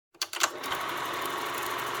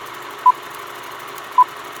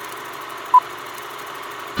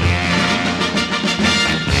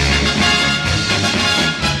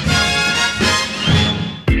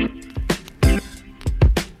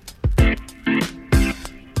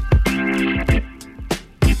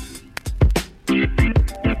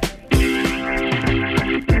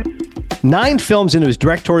9 films into his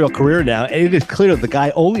directorial career now, and it is clear that the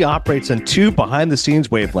guy only operates on 2 behind-the-scenes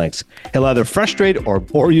wavelengths. He'll either frustrate or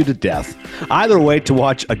bore you to death. Either way, to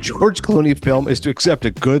watch a George Clooney film is to accept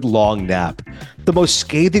a good long nap. The most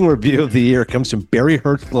scathing review of the year comes from Barry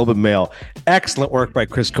Hurt's Globe and Mail. Excellent work by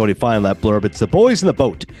Chris Cody finding that blurb. It's The Boys in the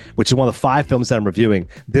Boat, which is one of the 5 films that I'm reviewing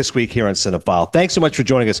this week here on Cinephile. Thanks so much for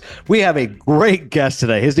joining us. We have a great guest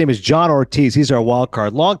today. His name is John Ortiz. He's our wild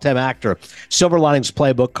card, longtime actor, Silver Linings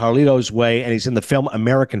Playbook, Carlito's Way, and he's in the film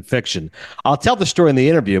American Fiction. I'll tell the story in the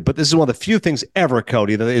interview, but this is one of the few things ever,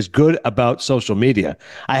 Cody, that is good about social media.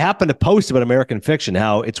 I happened to post about American Fiction,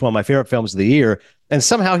 how it's one of my favorite films of the year, and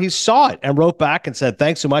somehow he saw it and wrote back and said,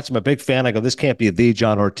 "Thanks so much. I'm a big fan." I go, "This can't be the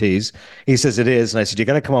John Ortiz." He says, "It is." And I said, "You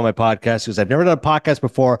got to come on my podcast." He goes, "I've never done a podcast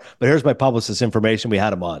before, but here's my publicist's information." We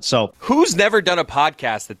had him on. So who's never done a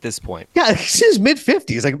podcast at this point? Yeah, he's in his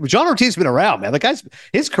mid-50s. Like, John Ortiz has been around, man. The guy's,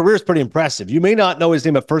 his career is pretty impressive. You may not know his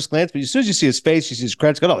name at first glance, but as soon as you see his face, you see his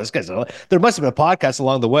credits, go, "Oh, this guy's," there must have been a podcast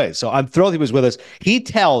along the way. So I'm thrilled he was with us. He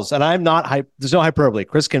tells, and I'm not, there's no hyperbole,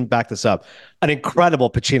 Chris can back this up, an incredible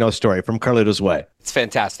Pacino story from Carlito's Way. It's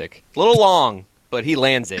fantastic. A little long, but he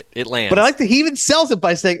lands it. It lands. But I like that he even sells it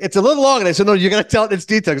by saying, "It's a little long." And I said, "No, you're going to tell it in its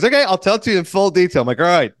detail." He's like, "Okay, I'll tell it to you in full detail." I'm like, "All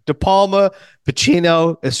right, De Palma,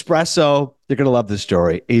 Pacino, Espresso. You're going to love this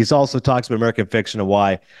story." He's also talks about American Fiction and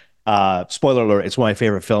why, spoiler alert, it's one of my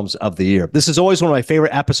favorite films of the year. This is always one of my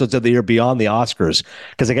favorite episodes of the year beyond the Oscars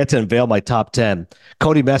because I get to unveil my top 10.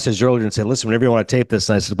 Cody messaged earlier and said, "Listen, whenever you want to tape this."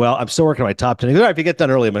 And I said, "Well, I'm still working on my top 10. He goes, "All right, if you get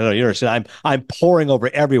done early," I'm like, "No, you understand. I'm poring over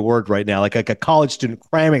every word right now, like a college student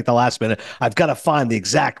cramming at the last minute. I've got to find the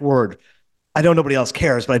exact word. I know nobody else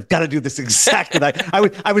cares, but I've got to do this exact." And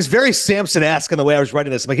I was very Samson-esque in the way I was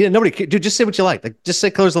writing this. I'm like, "Yeah, nobody cares. Dude, just say what you like. Like, just say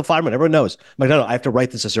Killers of the Flower Moon. Everyone knows." I'm like, no, I have to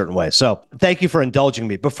write this a certain way. So thank you for indulging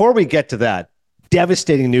me. Before we get to that,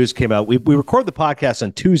 devastating news came out. We record the podcast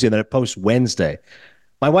on Tuesday, and then it posts Wednesday.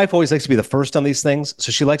 My wife always likes to be the first on these things,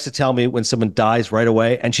 so she likes to tell me when someone dies right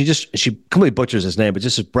away. And she completely butchers his name, but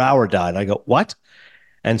just says Brower died. And I go, "What?"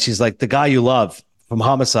 And she's like, "The guy you love from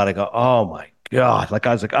Homicide." I go, "Oh my God." Like,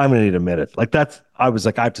 I was like, "I'm going to need a minute." Like, I was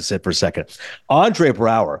like, I have to sit for a second. Andre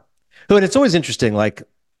Brower, who, and it's always interesting, like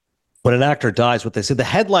when an actor dies, what they say, the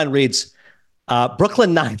headline reads,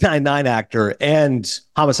 Brooklyn 999 actor and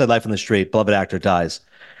Homicide: Life on the Street, beloved actor dies.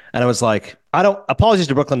 And I was like, apologies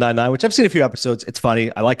to Brooklyn Nine-Nine, which I've seen a few episodes. It's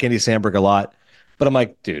funny. I like Andy Samberg a lot. But I'm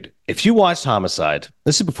like, dude, if you watched Homicide,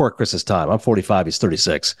 this is before Chris's time. I'm 45, he's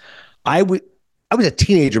 36. I was a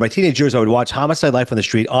teenager. My teenage years, I would watch Homicide: Life on the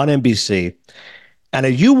Street on NBC. And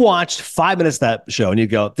you watched 5 minutes of that show and you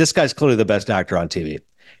go, "This guy's clearly the best actor on TV."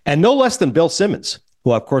 And no less than Bill Simmons,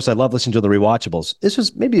 who, of course, I love listening to the rewatchables. This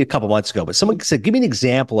was maybe a couple months ago, but someone said, "Give me an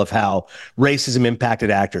example of how racism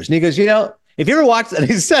impacted actors." And he goes, if you ever watched, and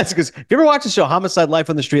he says, because if you ever watched the show Homicide: Life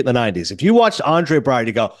on the Street in the 90s, if you watched Andre Braugher,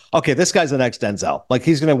 you go, "Okay, this guy's the next Denzel. Like,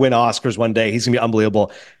 he's going to win Oscars one day. He's going to be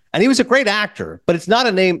unbelievable." And he was a great actor, but it's not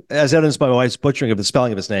a name, as evidenced by my wife's butchering of the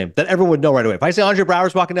spelling of his name, that everyone would know right away. If I say Andre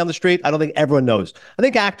Braugher's walking down the street, I don't think everyone knows. I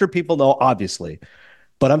think actor people know, obviously.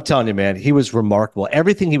 But I'm telling you, man, he was remarkable.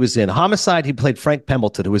 Everything he was in. Homicide, he played Frank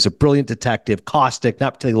Pembleton, who was a brilliant detective, caustic,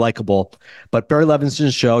 not particularly likable. But Barry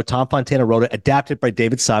Levinson's show, Tom Fontana wrote it, adapted by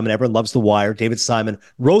David Simon. Everyone loves The Wire. David Simon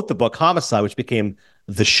wrote the book Homicide, which became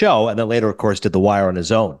the show, and then later, of course, did The Wire on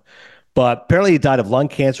his own. But apparently he died of lung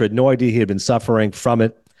cancer. Had no idea he had been suffering from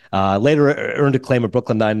it. Later earned acclaim of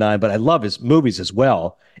Brooklyn Nine-Nine, but I love his movies as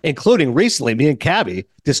well, including recently, me and Cabby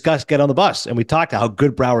discussed Get on the Bus, and we talked about how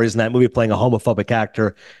good Brower is in that movie playing a homophobic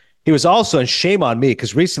actor. He was also, and shame on me,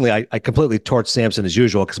 because recently I completely torched Samson as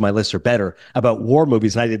usual, because my lists are better, about war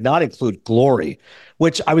movies, and I did not include Glory,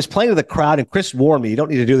 which I was playing to the crowd, and Chris warned me, "You don't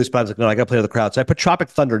need to do this," but I was like, "No, I got to play to the crowd." So I put Tropic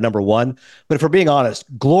Thunder number 1, but if we're being honest,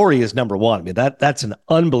 Glory is number 1. I mean, that's an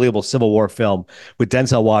unbelievable Civil War film with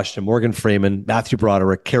Denzel Washington, Morgan Freeman, Matthew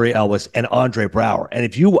Broderick, Cary Elwes, and Andre Braugher. And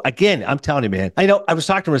if you, again, I'm telling you, man, I know I was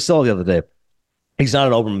talking to Marcelo the other day. He's not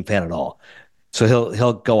an Oberman fan at all. So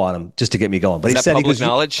he'll go on him just to get me going. But Is he that said, public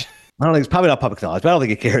knowledge? I don't think it's probably not public knowledge, but I don't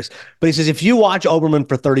think he cares. But he says, if you watch Oberman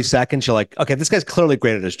for 30 seconds, you're like, okay, this guy's clearly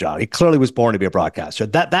great at his job. He clearly was born to be a broadcaster.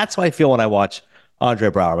 That's how I feel when I watch Andre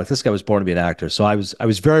Braugher. Like, this guy was born to be an actor. So I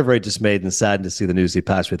was very, very dismayed and saddened to see the news he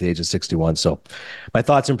passed away at the age of 61. So my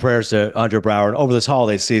thoughts and prayers to Andre Braugher. And over this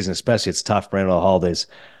holiday season, especially, it's tough, Brandon, on the holidays.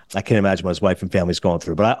 I can't imagine what his wife and family's going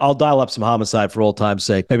through. But I'll dial up some Homicide for old time's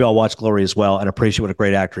sake. Maybe I'll watch Glory as well and appreciate what a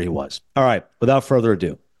great actor he was. All right, without further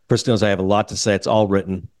ado, Chris knows I have a lot to say. It's all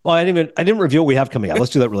written. Well, I didn't review what we have coming out.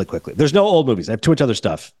 Let's do that really quickly. There's no old movies. I have too much other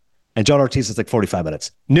stuff. And John Ortiz is like 45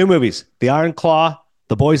 minutes. New movies: The Iron Claw,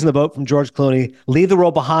 The Boys in the Boat from George Clooney. Leave the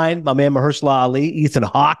World Behind, my man Mahershala Ali, Ethan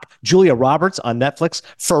Hawke, Julia Roberts on Netflix.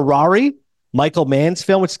 Ferrari, Michael Mann's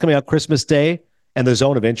film, which is coming out Christmas Day, and The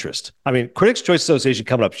Zone of Interest. I mean, Critics' Choice Association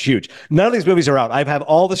coming up huge. None of these movies are out. I have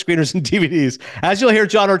all the screeners and DVDs. As you'll hear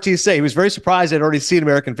John Ortiz say, he was very surprised I'd already seen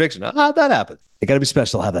American Fiction. How'd that happen? It got to be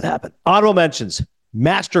special to have that happen. Honorable mentions.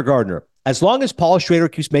 Master Gardener. As long as Paul Schrader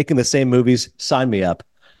keeps making the same movies, sign me up.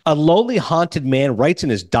 A lonely, haunted man writes in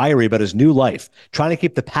his diary about his new life, trying to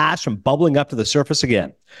keep the past from bubbling up to the surface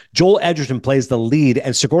again. Joel Edgerton plays the lead,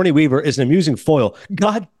 and Sigourney Weaver is an amusing foil.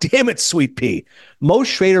 God damn it, Sweet Pea. Most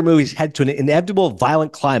Schrader movies head to an inevitable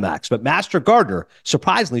violent climax, but Master Gardener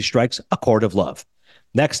surprisingly strikes a chord of love.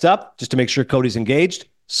 Next up, just to make sure Cody's engaged,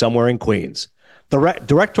 Somewhere in Queens. The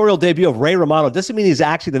directorial debut of Ray Romano doesn't mean he's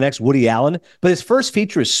actually the next Woody Allen, but his first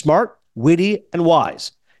feature is smart, witty, and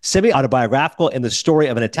wise. Semi-autobiographical in the story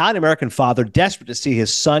of an Italian-American father desperate to see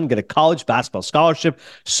his son get a college basketball scholarship,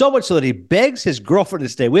 so much so that he begs his girlfriend to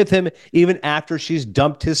stay with him even after she's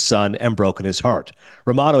dumped his son and broken his heart.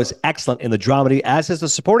 Romano is excellent in the dramedy, as is the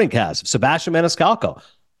supporting cast of Sebastian Maniscalco,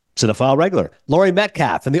 cinephile regular, Laurie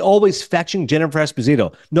Metcalf, and the always fetching Jennifer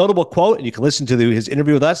Esposito. Notable quote, and you can listen to his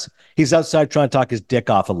interview with us, he's outside trying to talk his dick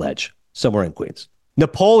off a ledge, somewhere in Queens.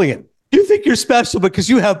 Napoleon. You think you're special because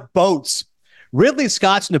you have boats. Ridley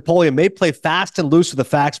Scott's Napoleon may play fast and loose with the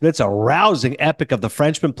facts, but it's a rousing epic of the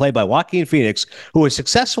Frenchman played by Joaquin Phoenix, who was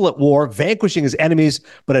successful at war, vanquishing his enemies,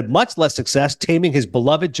 but had much less success taming his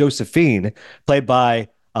beloved Josephine, played by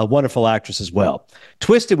a wonderful actress as well.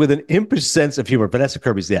 Twisted with an impish sense of humor. Vanessa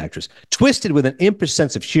Kirby's the actress. Twisted with an impish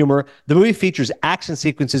sense of humor, the movie features action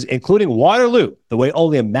sequences, including Waterloo, the way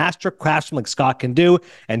only a master craftsman like Scott can do.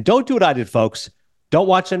 And don't do what I did, folks. Don't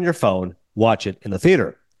watch it on your phone. Watch it in the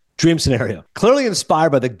theater. Dream Scenario. Clearly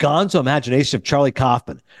inspired by the gonzo imagination of Charlie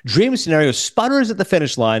Kaufman, Dream Scenario sputters at the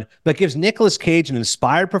finish line, but gives Nicolas Cage an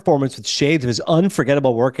inspired performance with shades of his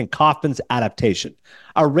unforgettable work in Kaufman's adaptation.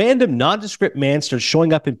 A random, nondescript man starts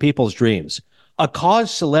showing up in people's dreams. A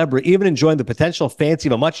cause celebrity even enjoying the potential fancy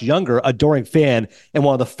of a much younger, adoring fan, and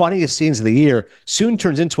one of the funniest scenes of the year soon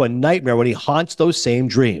turns into a nightmare when he haunts those same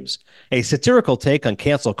dreams. A satirical take on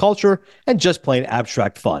cancel culture and just plain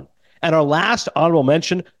abstract fun. And our last honorable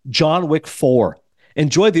mention, John Wick 4.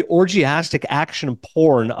 Enjoy the orgiastic action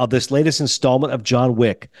porn of this latest installment of John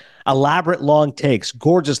Wick. Elaborate long takes,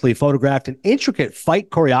 gorgeously photographed, and intricate fight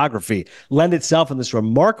choreography lend itself in this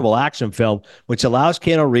remarkable action film, which allows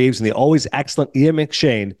Keanu Reeves and the always excellent Ian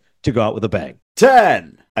McShane to go out with a bang.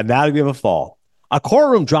 10. Anatomy of a Fall. A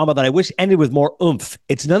courtroom drama that I wish ended with more oomph.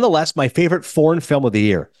 It's nonetheless my favorite foreign film of the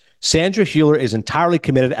year. Sandra Hüller is entirely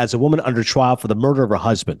committed as a woman under trial for the murder of her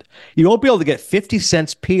husband. You won't be able to get 50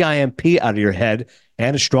 cents PIMP out of your head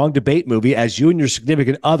and a strong debate movie as you and your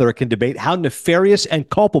significant other can debate how nefarious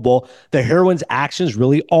and culpable the heroine's actions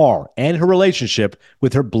really are and her relationship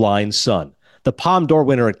with her blind son. The Palme d'Or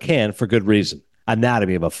winner at Cannes for good reason.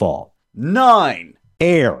 Anatomy of a Fall. 9.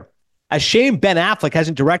 Air. A shame Ben Affleck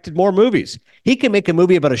hasn't directed more movies. He can make a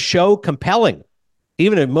movie about a show compelling.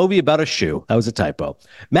 Even a movie about a shoe. That was a typo.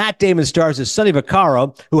 Matt Damon stars as Sonny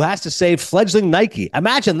Vaccaro, who has to save fledgling Nike.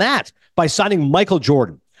 Imagine that, by signing Michael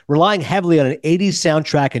Jordan, relying heavily on an 80s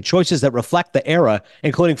soundtrack and choices that reflect the era,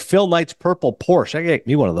 including Phil Knight's purple Porsche. I get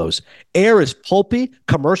me one of those. Air is pulpy,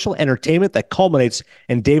 commercial entertainment that culminates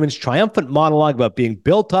in Damon's triumphant monologue about being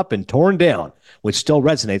built up and torn down, which still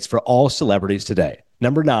resonates for all celebrities today.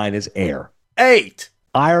 Number 9 is Air. 8.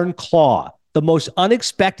 Iron Claw. The most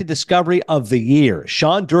unexpected discovery of the year.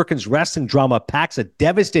 Sean Durkin's wrestling drama packs a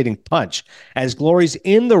devastating punch as glories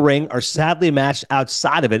in the ring are sadly matched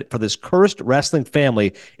outside of it for this cursed wrestling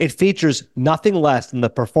family. It features nothing less than the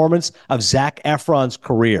performance of Zac Efron's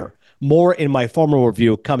career. More in my formal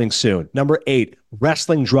review coming soon. Number 8,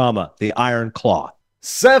 wrestling drama, The Iron Claw.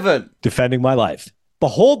 7. Defending My Life.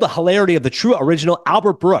 Behold the hilarity of the true original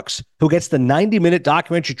Albert Brooks, who gets the 90-minute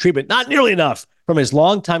documentary treatment, not nearly enough, from his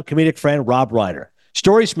longtime comedic friend Rob Reiner.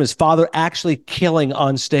 Stories from his father actually killing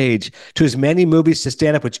on stage, to his many movies to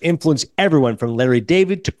stand up, which influenced everyone from Larry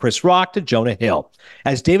David to Chris Rock to Jonah Hill.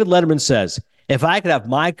 As David Letterman says, if I could have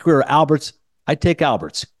my career Albert's, I'd take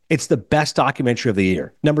Albert's. It's the best documentary of the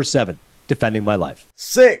year. Number 7, Defending My Life.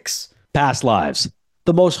 6. Past Lives.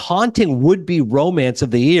 The most haunting would-be romance of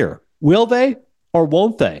the year. Will they or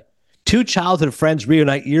won't they? Two childhood friends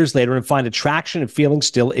reunite years later and find attraction and feelings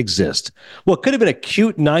still exist. What could have been a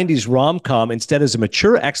cute 90s rom-com instead is a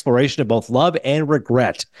mature exploration of both love and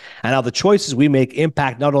regret, and how the choices we make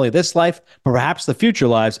impact not only this life, but perhaps the future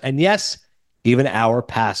lives, and yes, even our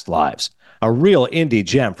past lives. A real indie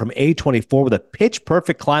gem from A24 with a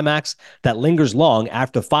pitch-perfect climax that lingers long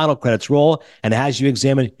after the final credits roll and has you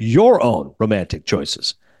examine your own romantic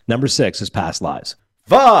choices. Number 6 is Past Lives.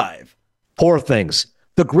 5. Poor Things.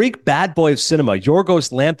 The Greek bad boy of cinema,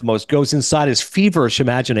 Yorgos Lanthimos, goes inside his feverish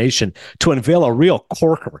imagination to unveil a real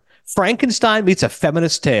corker. Frankenstein meets a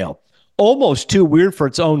feminist tale. Almost too weird for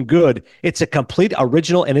its own good, it's a complete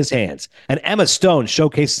original in his hands. And Emma Stone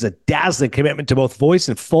showcases a dazzling commitment to both voice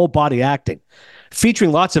and full-body acting,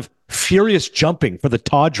 featuring lots of furious jumping for the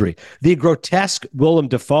tawdry, the grotesque Willem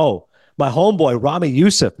Dafoe, my homeboy Rami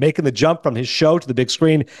Youssef making the jump from his show to the big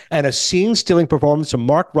screen, and a scene-stealing performance from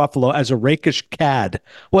Mark Ruffalo as a rakish cad.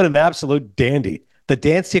 What an absolute dandy. The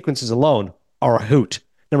dance sequences alone are a hoot.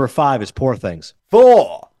 Number 5 is Poor Things.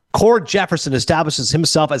 4. Cord Jefferson establishes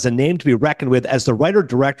himself as a name to be reckoned with as the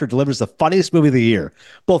writer-director delivers the funniest movie of the year.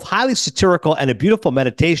 Both highly satirical and a beautiful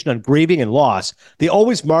meditation on grieving and loss, the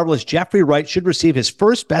always marvelous Jeffrey Wright should receive his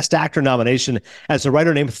first Best Actor nomination as a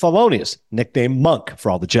writer named Thelonious, nicknamed Monk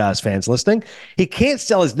for all the jazz fans listening. He can't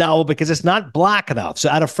sell his novel because it's not black enough, so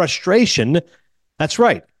out of frustration, that's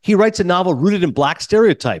right, he writes a novel rooted in black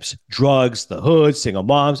stereotypes, drugs, the hood, single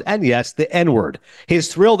moms, and yes, the N-word.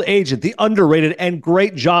 His thrilled agent, the underrated and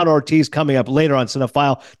great John Ortiz, coming up later on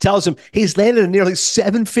Cinephile, tells him he's landed a nearly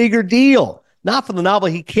 7-figure deal, not for the novel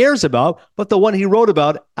he cares about, but the one he wrote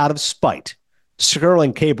about out of spite.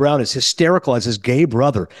 Sterling K. Brown is hysterical as his gay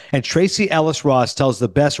brother, and Tracy Ellis Ross tells the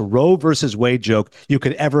best Roe versus Wade joke you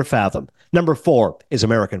could ever fathom. Number 4 is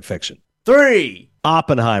American Fiction. 3.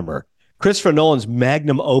 Oppenheimer. Christopher Nolan's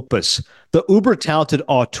magnum opus. The uber-talented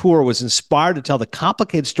auteur was inspired to tell the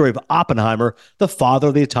complicated story of Oppenheimer, the father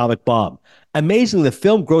of the atomic bomb. Amazingly, the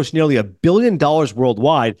film grossed nearly $1 billion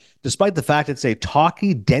worldwide, despite the fact it's a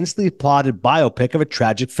talky, densely plotted biopic of a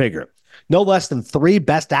tragic figure. No less than 3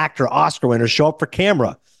 Best Actor Oscar winners show up for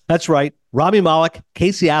camera. That's right, Rami Malek,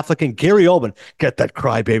 Casey Affleck, and Gary Oldman. Get that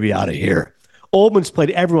crybaby out of here. Oldman's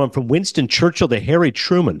played everyone from Winston Churchill to Harry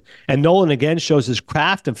Truman, and Nolan again shows his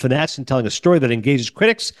craft and finesse in telling a story that engages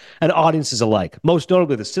critics and audiences alike. Most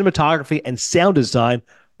notably, the cinematography and sound design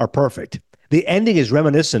are perfect. The ending is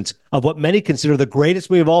reminiscent of what many consider the greatest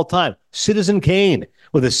movie of all time, Citizen Kane,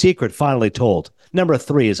 with a secret finally told. Number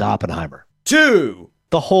 3 is Oppenheimer. 2.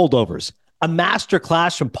 The Holdovers. A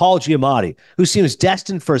masterclass from Paul Giamatti, who seems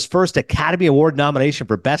destined for his first Academy Award nomination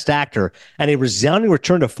for Best Actor and a resounding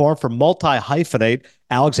return to form for multi-hyphenate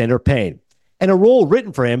Alexander Payne. In a role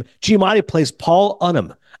written for him, Giamatti plays Paul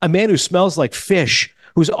Unum, a man who smells like fish,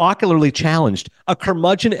 who's ocularly challenged, a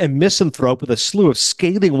curmudgeon and misanthrope with a slew of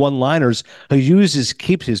scathing one-liners who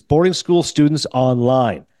keeps his boarding school students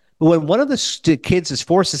online. When one of the kids is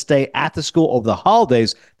forced to stay at the school over the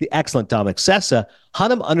holidays, the excellent Dominic Sessa,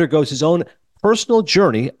 Hunnam undergoes his own personal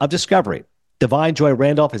journey of discovery. Divine Joy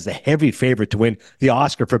Randolph is the heavy favorite to win the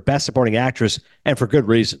Oscar for Best Supporting Actress, and for good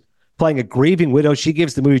reason. Playing a grieving widow, she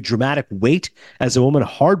gives the movie dramatic weight as a woman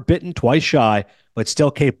hard-bitten, twice shy, but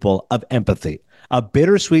still capable of empathy. A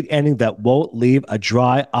bittersweet ending that won't leave a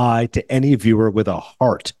dry eye to any viewer with a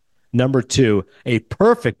heart. Number 2, a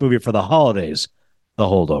perfect movie for the holidays, The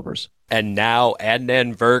Holdovers. And now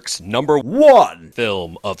Adnan Verk's number 1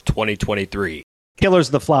 film of 2023. Killers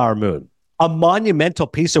of the Flower Moon. A monumental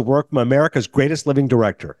piece of work from America's greatest living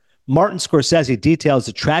director. Martin Scorsese details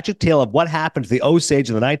the tragic tale of what happened to the Osage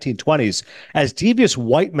in the 1920s as devious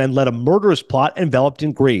white men led a murderous plot enveloped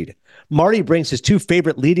in greed. Marty brings his 2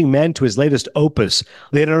 favorite leading men to his latest opus.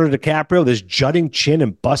 Leonardo DiCaprio with his jutting chin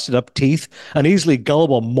and busted up teeth, an easily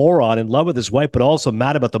gullible moron in love with his wife but also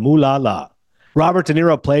mad about the moolah. Robert De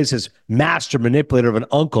Niro plays his master manipulator of an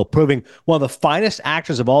uncle, proving one of the finest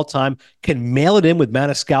actors of all time, can mail it in with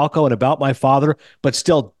Maniscalco and About My Father, but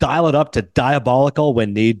still dial it up to diabolical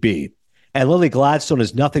when need be. And Lily Gladstone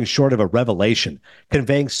is nothing short of a revelation,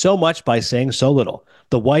 conveying so much by saying so little.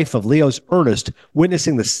 The wife of Leo's Ernest,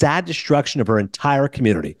 witnessing the sad destruction of her entire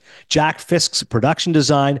community. Jack Fisk's production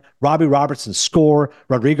design, Robbie Robertson's score,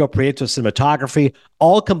 Rodrigo Prieto's cinematography,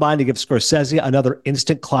 all combined to give Scorsese another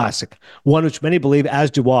instant classic, one which many believe,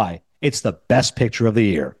 as do I, it's the best picture of the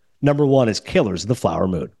year. Number 1 is Killers of the Flower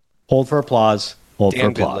Moon. Hold for applause. Hold for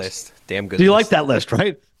Damn good applause. list. Damn good Do you list. like that list,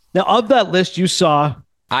 right? Now, of that list, you saw...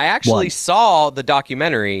 I actually One. saw the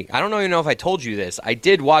documentary. I don't even know if I told you this. I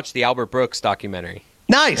did watch the Albert Brooks documentary.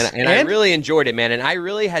 Nice. And I really enjoyed it, man. And I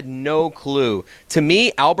really had no clue. To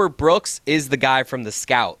me, Albert Brooks is the guy from The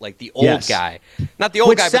Scout, like the old guy. Not the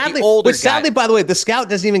old guy, but the older guy. Sadly, by the way, The Scout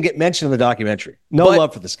doesn't even get mentioned in the documentary. No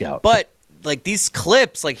love for The Scout. But like these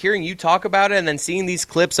clips, like hearing you talk about it and then seeing these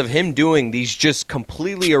clips of him doing these just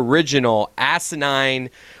completely original, asinine,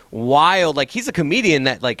 wild, like he's a comedian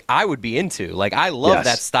that like I would be into. Like I love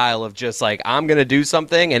that style of just like I'm gonna do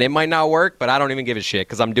something and it might not work, but I don't even give a shit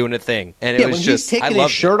because I'm doing a thing. And it was when just he's taking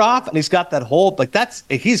his shirt off and he's got that whole like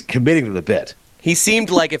he's committing to the bit. He seemed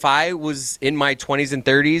like if I was in my 20s and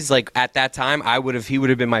 30s, like at that time, he would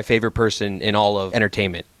have been my favorite person in all of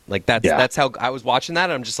entertainment. Like that's how I was watching that.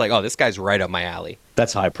 And I'm just like, oh, this guy's right up my alley.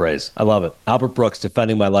 That's high praise. I love it. Albert Brooks,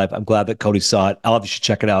 Defending My Life. I'm glad that Cody saw it. I love you should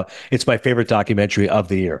check it out. It's my favorite documentary of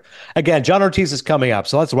the year. Again, John Ortiz is coming up,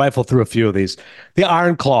 so let's rifle through a few of these. The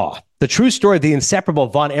Iron Claw. The true story of the inseparable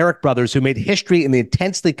Von Erich brothers who made history in the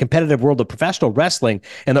intensely competitive world of professional wrestling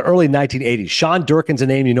in the early 1980s. Sean Durkin's a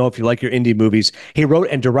name you know if you like your indie movies. He wrote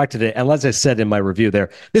and directed it, and as I said in my review there,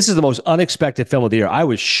 this is the most unexpected film of the year. I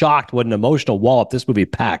was shocked what an emotional wallop this movie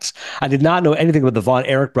packs. I did not know anything about the Von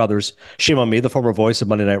Erich brothers. Shame on me, the former voice of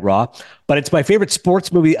Monday Night Raw. But it's my favorite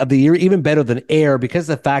sports movie of the year, even better than Air, because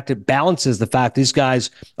of the fact it balances the fact these guys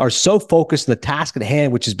are so focused on the task at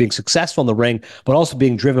hand, which is being successful in the ring, but also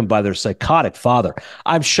being driven by their psychotic father.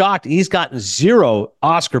 I'm shocked he's gotten 0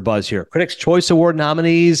 Oscar buzz here. Critics' Choice Award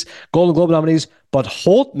nominees, Golden Globe nominees, but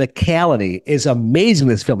Holt McCallany is amazing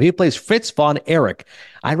in this film. He plays Fritz Von Erich.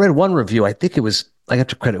 I read one review. I think it was, I got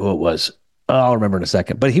to credit who it was. I'll remember in a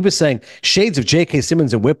second. But he was saying shades of J.K.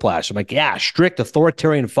 Simmons and Whiplash. I'm like, yeah, strict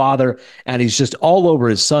authoritarian father, and he's just all over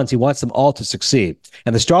his sons. He wants them all to succeed.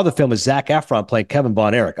 And the star of the film is Zac Efron playing Kevin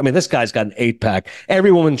Von Erich. I mean, this guy's got an 8-pack.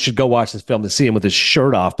 Every woman should go watch this film to see him with his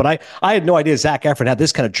shirt off. But I had no idea Zac Efron had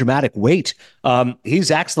this kind of dramatic weight.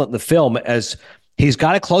 He's excellent in the film as he's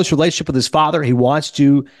got a close relationship with his father. He wants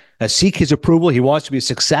to seek his approval. He wants to be a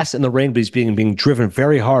success in the ring, but he's being driven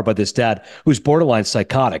very hard by this dad who's borderline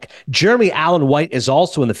psychotic. Jeremy Allen White is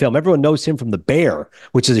also in the film. Everyone knows him from The Bear,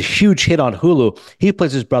 which is a huge hit on Hulu. He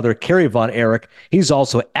plays his brother, Kerry Von Erich. He's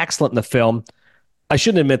also excellent in the film. I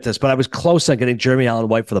shouldn't admit this, but I was close on getting Jeremy Allen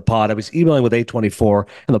White for the pod. I was emailing with A24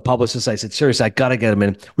 and the publicist. I said, seriously, I got to get him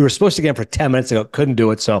in. We were supposed to get him for 10 minutes ago. Couldn't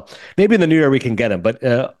do it. So maybe in the new year we can get him.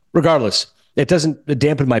 But regardless, it doesn't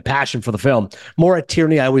dampen my passion for the film. Maura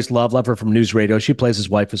Tierney, I always love her from News Radio. She plays his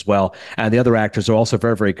wife as well. And the other actors are also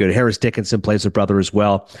very, very good. Harris Dickinson plays her brother as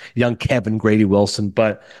well. Young Kevin, Grady Wilson.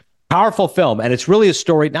 But powerful film. And it's really a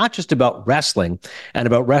story not just about wrestling and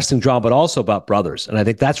about wrestling drama, but also about brothers. And I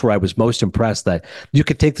think that's where I was most impressed that you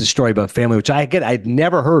could take the story about family, which I'd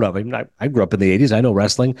never heard of. I mean, I grew up in the 80s. I know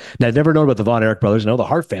wrestling. And I'd never known about the Von Erich brothers. I know the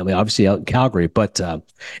Hart family, obviously, out in Calgary. But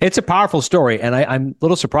it's a powerful story. And I'm a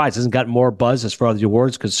little surprised it hasn't gotten more buzz as far as the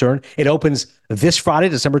awards concerned. It opens this Friday,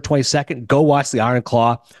 December 22nd. Go watch The Iron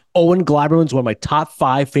Claw. Owen Gleiberman's one of my top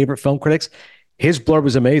 5 favorite film critics. His blurb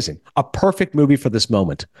was amazing. A perfect movie for this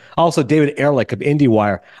moment. Also, David Ehrlich of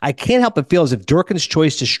IndieWire. I can't help but feel as if Durkin's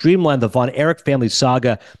choice to streamline the Von Erich family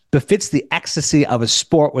saga befits the ecstasy of a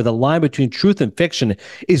sport where the line between truth and fiction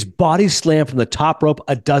is body slammed from the top rope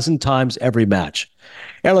a dozen times every match.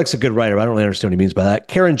 Ehrlich's a good writer. I don't really understand what he means by that.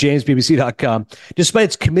 Karen James, BBC.com. Despite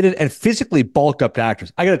its committed and physically bulked up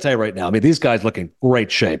actors, I got to tell you right now, I mean, these guys look in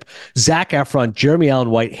great shape. Zac Efron, Jeremy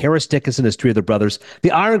Allen White, Harris Dickinson as 3 of the brothers.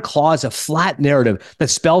 The Iron Claw is a flat narrative that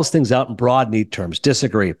spells things out in broad, neat terms.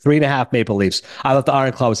 Disagree. 3.5 Maple Leafs. I thought The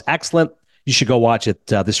Iron Claw was excellent. You should go watch it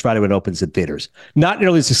this Friday when it opens in theaters. Not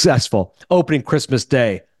nearly successful. Opening Christmas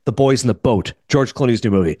Day. The Boys in the Boat, George Clooney's new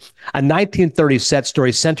movie. A 1930s set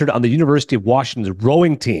story centered on the University of Washington's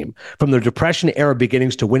rowing team from their Depression-era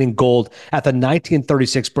beginnings to winning gold at the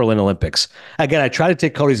 1936 Berlin Olympics. Again, I try to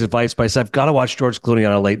take Cody's advice, but I said, I've got to watch George Clooney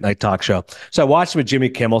on a late-night talk show. So I watched him with Jimmy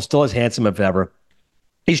Kimmel, still as handsome as ever.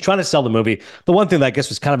 He's trying to sell the movie. The one thing that I guess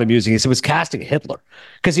was kind of amusing is it was casting Hitler.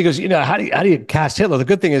 Because he goes, how do you cast Hitler? The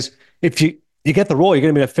good thing is, if you get the role, you're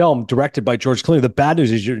going to be in a film directed by George Clooney. The bad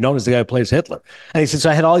news is you're known as the guy who plays Hitler. And he said,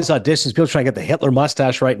 so I had all these auditions, people trying to get the Hitler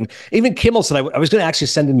mustache right. And even Kimmel said, I was going to actually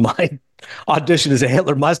send in my audition as a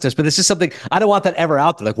Hitler mustache, but this is something, I don't want that ever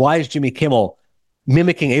out there. Like, why is Jimmy Kimmel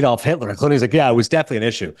mimicking Adolf Hitler? And Clooney's like, yeah, it was definitely an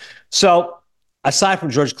issue. So aside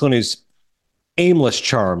from George Clooney's aimless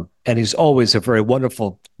charm, and he's always a very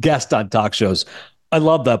wonderful guest on talk shows, I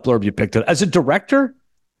love that blurb you picked. As a director,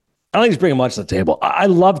 I don't think he's bringing much to the table. I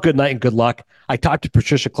love Good Night and Good Luck. I talked to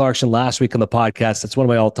Patricia Clarkson last week on the podcast. That's one of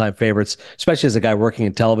my all-time favorites, especially as a guy working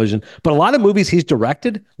in television. But a lot of movies he's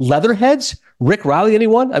directed, Leatherheads, Rick Riley,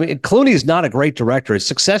 anyone? I mean, Clooney is not a great director. His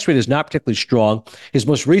success rate is not particularly strong. His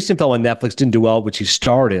most recent film on Netflix didn't do well, which he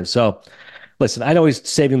starred in. So Listen, I know he's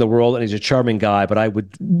saving the world and he's a charming guy, but I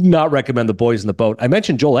would not recommend The Boys in the Boat. I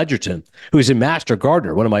mentioned Joel Edgerton, who's in Master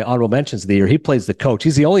Gardener, one of my honorable mentions of the year. He plays the coach.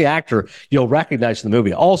 He's the only actor you'll recognize in the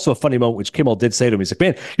movie. Also, a funny moment, which Kimmel did say to him. He's like,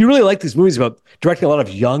 man, you really like these movies about directing a lot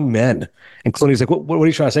of young men. And Clooney's like, what are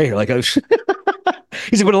you trying to say here? Like, he's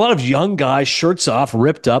like, but a lot of young guys, shirts off,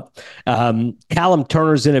 ripped up. Callum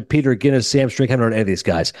Turner's in it, Peter Guinness, Sam Strick. I haven't heard any of these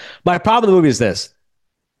guys. My problem with the movie is this.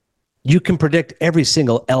 You can predict every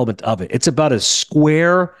single element of it. It's about as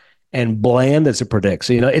square and bland as it predicts.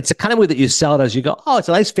 So, it's the kind of way that you sell it as you go, oh, it's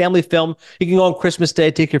a nice family film. You can go on Christmas Day,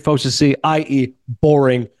 take your folks to see, i.e.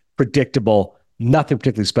 boring, predictable, nothing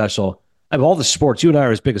particularly special. I mean, all the sports, you and I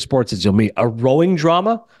are as big a sports as you'll meet. A rowing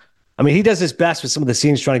drama? I mean, he does his best with some of the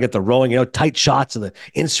scenes trying to get the rowing, tight shots of the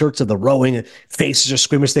inserts of the rowing, and faces are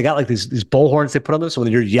squeamish. They got like these bullhorns they put on them, so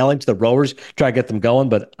when you're yelling to the rowers, try to get them going.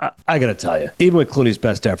 But I got to tell you, even with Clooney's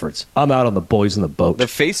best efforts, I'm out on the Boys in the Boat. The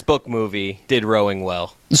Facebook movie did rowing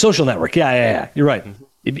well. The Social Network, yeah. You're right.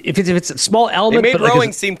 If it's a small element, it made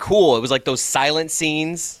rowing seem cool. It was like those silent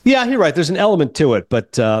scenes. Yeah, you're right. There's an element to it,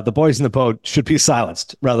 but the Boys in the Boat should be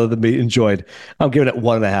silenced rather than be enjoyed. I'm giving it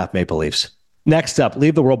 1.5 Maple Leafs. Next up,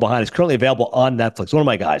 Leave the World Behind is currently available on Netflix. One of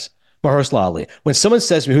my guys, Mahershala Ali. When someone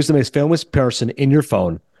says to me, who's the most famous person in your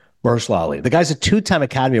phone? Mahershala Ali. The guy's a 2-time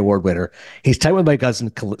Academy Award winner. He's tight with my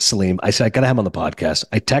cousin Salim. I said, I got to have him on the podcast.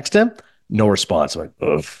 I text him, no response. I'm like,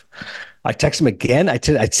 ugh. I text him again. I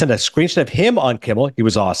sent a screenshot of him on Kimmel. He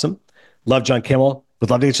was awesome. Love John Kimmel.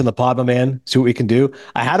 Would love to get you on the pod, my man. See what we can do.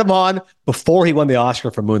 I had him on before he won the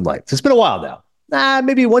Oscar for Moonlight. So it's been a while now.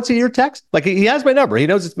 Maybe once a year text. Like he has my number. He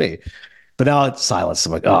knows it's me. But now it's silence.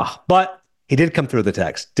 I'm like, but he did come through the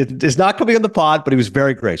text. Is not coming on the pod, but he was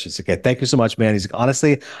very gracious. Okay, thank you so much, man. He's like,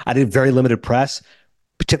 honestly, I did very limited press,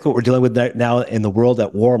 particularly what we're dealing with now in the world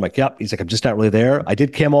at war. I'm like, yep. He's like, I'm just not really there. I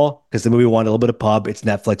did Kimmel because the movie wanted a little bit of pub. It's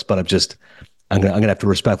Netflix, but I'm gonna have to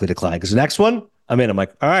respectfully decline because the next one I'm in. I'm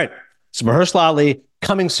like, all right. So Mahershala Ali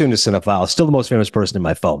coming soon to Cinephile. Still the most famous person in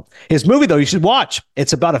my phone. His movie, though, you should watch.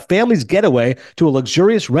 It's about a family's getaway to a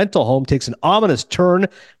luxurious rental home takes an ominous turn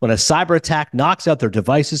when a cyber attack knocks out their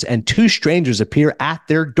devices and 2 strangers appear at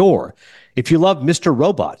their door. If you love Mr.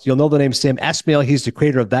 Robot, you'll know the name Sam Esmail. He's the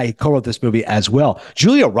creator of that. He co-wrote this movie as well.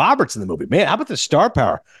 Julia Roberts in the movie. Man, how about the star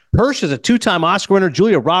power? Hirsch is a 2-time Oscar winner.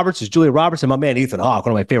 Julia Roberts is Julia Roberts. And my man Ethan Hawke,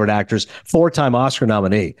 one of my favorite actors, 4-time Oscar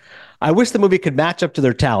nominee. I wish the movie could match up to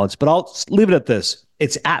their talents, but I'll leave it at this.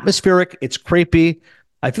 It's atmospheric. It's creepy.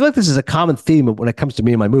 I feel like this is a common theme when it comes to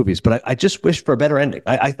me and my movies, but I just wish for a better ending.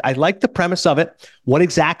 I like the premise of it. What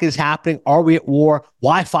exactly is happening? Are we at war?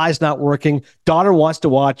 Wi-Fi is not working. Daughter wants to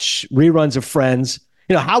watch reruns of Friends.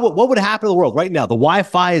 What would happen to the world right now? The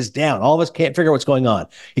Wi-Fi is down. All of us can't figure out what's going on.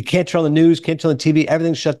 You can't turn on the news, can't turn on the TV.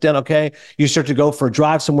 Everything's shut down, okay? You start to go for a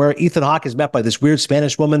drive somewhere. Ethan Hawke is met by this weird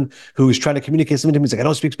Spanish woman who's trying to communicate something to him. He's like, I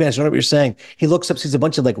don't speak Spanish. I don't know what you're saying. He looks up, sees a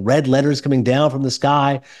bunch of red letters coming down from the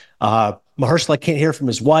sky. Mahershala can't hear from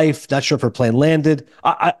his wife. Not sure if her plane landed.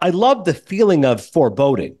 I love the feeling of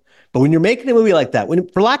foreboding. But when you're making a movie like that,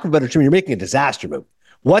 for lack of a better term, you're making a disaster movie.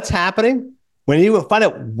 What's happening? When you find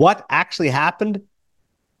out what actually happened,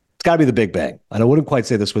 it's got to be the Big Bang. And I wouldn't quite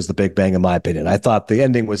say this was the Big Bang in my opinion. I thought the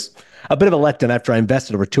ending was a bit of a letdown after I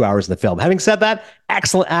invested over 2 hours in the film. Having said that,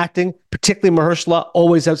 excellent acting, particularly Mahershala,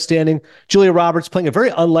 always outstanding. Julia Roberts playing a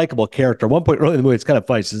very unlikable character. At one point early in the movie, it's kind of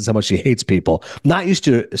funny. She says how much she hates people. Not used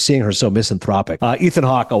to seeing her so misanthropic. Ethan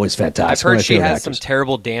Hawke, always fantastic. I've heard she has some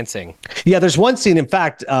terrible dancing. Yeah, there's one scene. In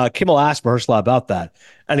fact, Kimmel asked Mahershala about that.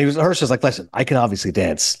 And Hirsch was like, listen, I can obviously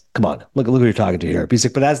dance. Come on, look who you're talking to here. He's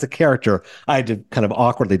like, but as the character, I had to kind of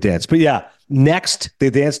awkwardly dance. But yeah, next, they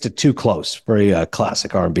danced to Too Close, very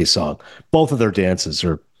classic R&B song. Both of their dances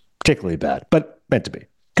are particularly bad, but meant to be.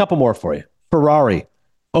 Couple more for you. Ferrari,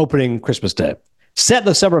 opening Christmas Day. Set in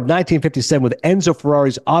the summer of 1957 with Enzo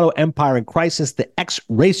Ferrari's auto empire in crisis, the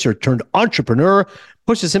ex-racer turned entrepreneur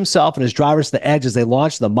pushes himself and his drivers to the edge as they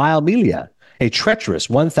launch the Mille Miglia, a treacherous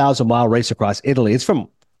 1,000-mile race across Italy. It's from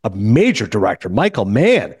a major director, Michael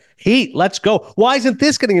Mann. Heat, let's go. Why isn't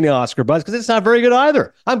this getting any Oscar buzz? Because it's not very good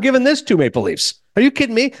either. I'm giving this 2 Maple Leafs. Are you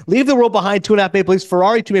kidding me? Leave the World Behind, 2.5 Maple Leafs.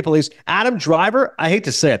 Ferrari, 2 Maple Leafs. Adam Driver, I hate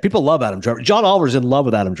to say it. People love Adam Driver. John Oliver's in love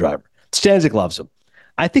with Adam Driver. Stanzik loves him.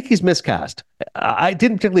 I think he's miscast. I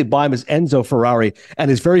didn't particularly buy him as Enzo Ferrari and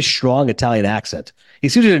his very strong Italian accent. He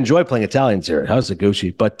seems to enjoy playing Italians here. How's the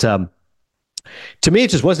Gucci? But To me, it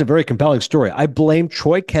just wasn't a very compelling story. I blame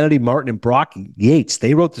Troy Kennedy, Martin, and Brock Yates.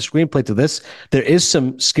 They wrote the screenplay to this. There is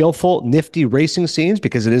some skillful, nifty racing scenes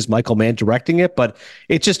because it is Michael Mann directing it, but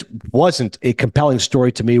it just wasn't a compelling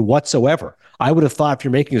story to me whatsoever. I would have thought if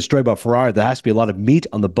you're making a story about Ferrari, there has to be a lot of meat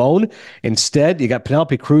on the bone. Instead, you got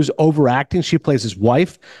Penelope Cruz overacting. She plays his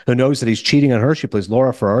wife who knows that he's cheating on her. She plays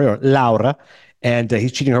Laura Ferrari, or Laura. And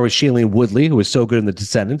he's cheating her with Shailene Woodley, who is so good in The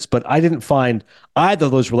Descendants. But I didn't find either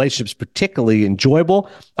of those relationships particularly enjoyable.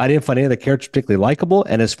 I didn't find any of the characters particularly likable.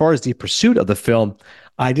 And as far as the pursuit of the film,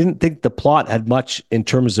 I didn't think the plot had much in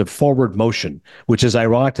terms of forward motion, which is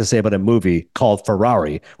ironic to say about a movie called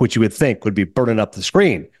Ferrari, which you would think would be burning up the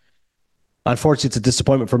screen. Unfortunately, it's a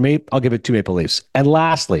disappointment for me. I'll give it 2 Maple Leafs. And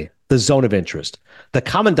lastly, the zone of interest. The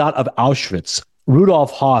commandant of Auschwitz,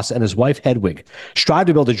 Rudolf Haas, and his wife Hedwig strive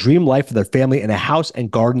to build a dream life for their family in a house and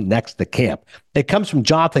garden next to the camp. It comes from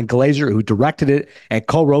Jonathan Glazer, who directed it and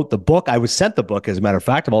co-wrote the book. I was sent the book, as a matter of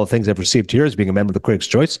fact, of all the things I've received here as being a member of the Critics'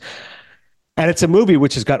 Choice. And it's a movie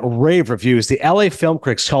which has got rave reviews. The LA Film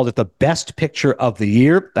Critics called it the best picture of the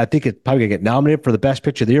year. I think it's probably going to get nominated for the best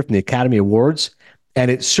picture of the year from the Academy Awards. And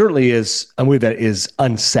it certainly is a movie that is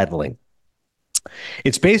unsettling.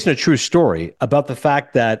 It's based on a true story about the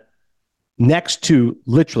fact that next to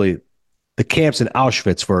literally the camps in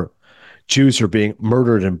Auschwitz where Jews are being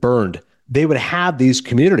murdered and burned, they would have these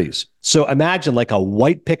communities. So imagine like a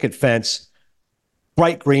white picket fence,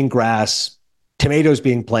 bright green grass, tomatoes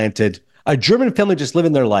being planted, a German family just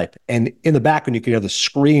living their life. And in the background, you can hear the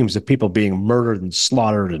screams of people being murdered and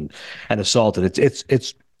slaughtered and assaulted.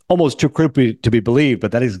 It's almost too creepy to be believed,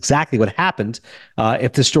 but that is exactly what happened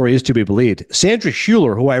if this story is to be believed. Sandra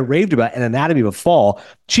Hüller, who I raved about in Anatomy of a Fall,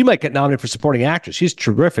 she might get nominated for supporting actress. She's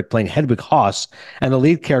terrific playing Hedwig Haas, and the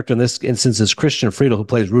lead character in this instance is Christian Friedel, who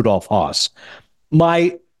plays Rudolf Haas.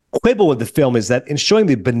 My quibble with the film is that in showing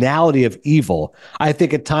the banality of evil, I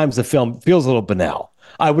think at times the film feels a little banal.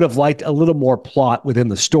 I would have liked a little more plot within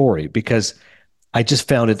the story because I just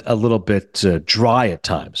found it a little bit dry at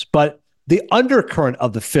times. But the undercurrent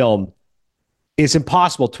of the film is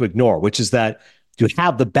impossible to ignore, which is that you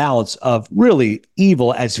have the balance of really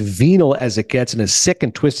evil, as venal as it gets and as sick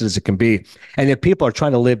and twisted as it can be. And yet people are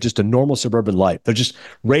trying to live just a normal suburban life. They're just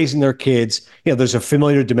raising their kids. You know, there's a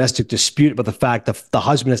familiar domestic dispute about the fact that the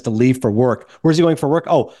husband has to leave for work. Where's he going for work?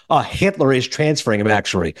 Oh, Hitler is transferring him,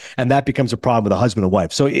 actually. And that becomes a problem with a husband and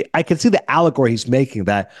wife. So I can see the allegory he's making,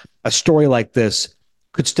 that a story like this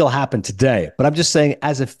could still happen today. But I'm just saying,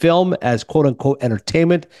 as a film, as quote unquote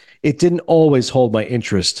entertainment, it didn't always hold my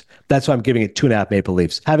interest. That's why I'm giving it 2.5 Maple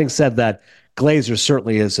Leafs. Having said that, Glazer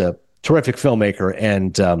certainly is a terrific filmmaker,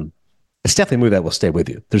 and it's definitely a movie that will stay with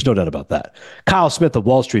you. There's no doubt about that. Kyle Smith of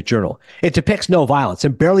Wall Street Journal. It depicts no violence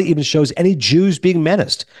and barely even shows any Jews being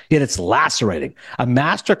menaced, yet it's lacerating. A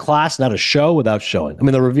master class, not a show without showing. I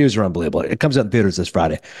mean, the reviews are unbelievable. It comes out in theaters this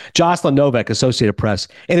Friday. Jocelyn Novak, Associated Press.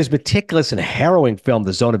 In his meticulous and harrowing film,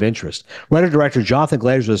 The Zone of Interest, writer-director Jonathan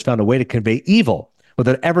Glazer has found a way to convey evil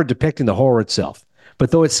without ever depicting the horror itself.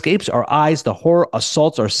 But though it escapes our eyes, the horror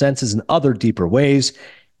assaults our senses in other deeper ways.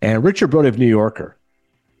 And Richard Brody of New Yorker.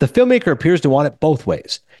 The filmmaker appears to want it both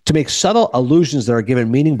ways, to make subtle allusions that are given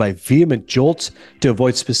meaning by vehement jolts to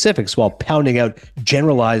avoid specifics while pounding out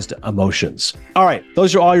generalized emotions. All right,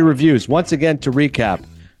 those are all your reviews. Once again, to recap,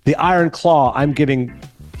 The Iron Claw, I'm giving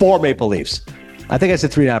 4 Maple Leafs. I think I said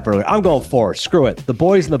 3.5 earlier. I'm going 4. Screw it. The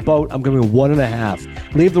Boys in the Boat, I'm giving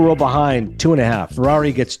 1.5. Leave the World Behind, 2.5.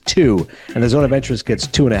 Ferrari gets 2, and The Zone of Interest gets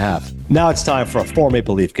 2.5. Now it's time for a 4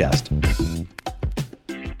 Maple Leaf cast.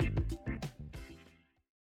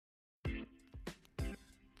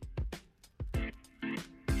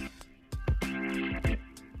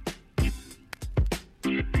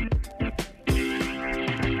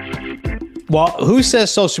 Well, who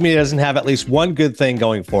says social media doesn't have at least one good thing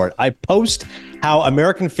going for it? I post how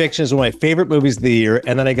American Fiction is one of my favorite movies of the year,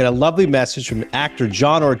 and then I get a lovely message from actor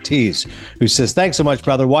John Ortiz, who says, "Thanks so much,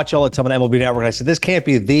 brother. Watch all the time on MLB Network." And I said, "This can't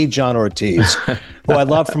be the John Ortiz, who I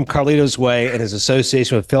love from Carlito's Way and his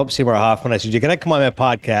association with Philip Seymour Hoffman." I said, "You're going to come on my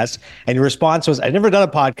podcast." And your response was, "I've never done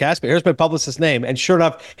a podcast, but here's my publicist's name." And sure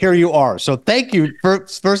enough, here you are. So thank you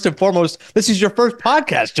first and foremost. This is your first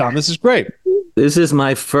podcast, John. This is great. This is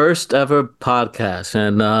my first ever podcast,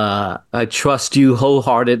 and I trust you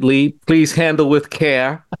wholeheartedly. Please handle with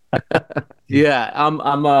care. Yeah,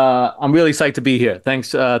 I'm really psyched to be here.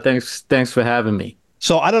 Thanks for having me.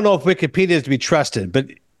 So I don't know if Wikipedia is to be trusted, but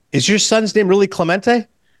is your son's name really Clemente?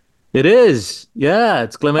 It is. Yeah,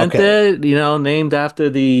 it's Clemente, okay. Named after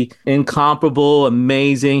the incomparable,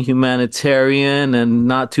 amazing humanitarian and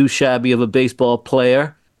not too shabby of a baseball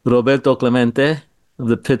player, Roberto Clemente of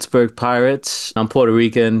the Pittsburgh Pirates. I'm Puerto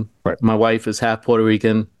Rican, Right. My wife is half Puerto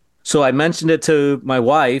Rican. So I mentioned it to my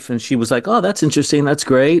wife, and she was like, "Oh, that's interesting. That's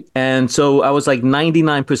great." And so I was like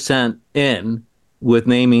 99% in with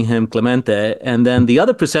naming him Clemente. And then the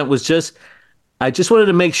other percent was just, I just wanted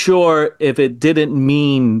to make sure if it didn't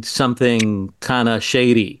mean something kind of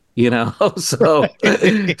shady, you know? So,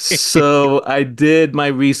 so I did my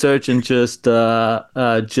research and just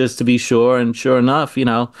to be sure. And sure enough,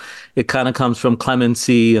 it kind of comes from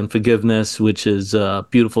clemency and forgiveness, which is a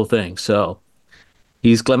beautiful thing. So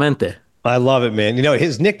he's Clemente. I love it, man.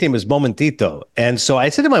 His nickname is Momentito. And so I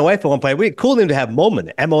said to my wife at one point, we cool name to have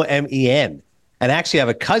Moment, Momen. And actually, I have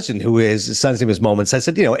a cousin who his son's name is Moments. I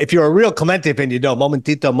said, if you're a real Clemente fan,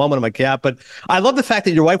 Momentito, Moment. I'm like, yeah. But I love the fact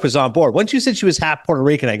that your wife was on board. Once you said she was half Puerto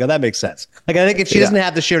Rican, I go, that makes sense. Like, I think if she doesn't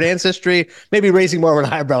have the shared ancestry, maybe raising more of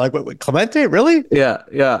an eyebrow. Like, wait, Clemente, really? Yeah,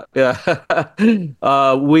 yeah,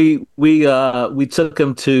 yeah. We took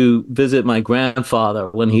him to visit my grandfather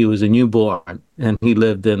when he was a newborn, and he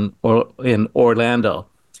lived in Orlando.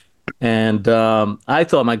 And I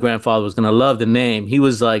thought my grandfather was gonna love the name. He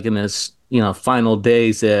was like in his, final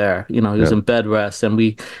days there. He was in bed rest, and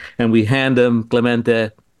we hand him Clemente,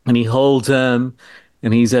 and he holds him,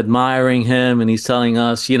 and he's admiring him, and he's telling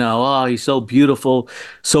us, oh, he's so beautiful.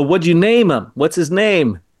 So what'd you name him? What's his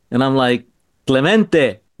name? And I'm like,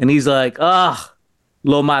 Clemente. And he's like, lo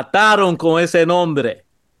mataron con ese nombre,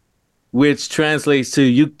 which translates to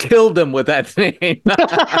you killed him with that name.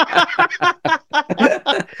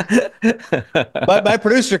 My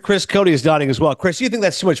producer, Chris Cody, is nodding as well. Chris, you think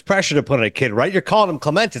that's too much pressure to put on a kid, right? You're calling him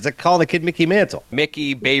Clemente. It's like calling the kid Mickey Mantle.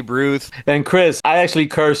 Mickey, Babe Ruth. And Chris, I actually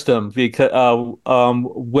cursed him because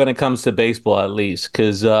when it comes to baseball, at least,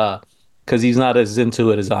 because he's not as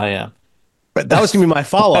into it as I am. But that was going to be my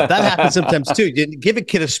follow-up. That happens sometimes, too. You give a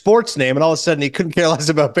kid a sports name, and all of a sudden he couldn't care less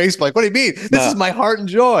about baseball. Like, what do you mean? This is my heart and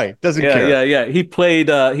joy. Doesn't care. Yeah. He played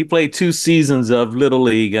 2 seasons of Little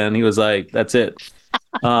League, and he was like, that's it.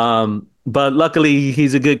 But luckily,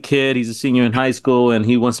 he's a good kid. He's a senior in high school, and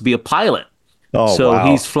he wants to be a pilot. Oh, so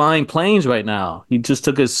wow. He's flying planes right now. He just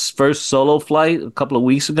took his first solo flight a couple of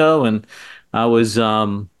weeks ago, and I was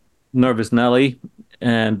nervous Nelly.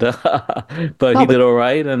 And but he did all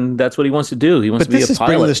right, and that's what he wants to do. He wants to be a pilot. But this is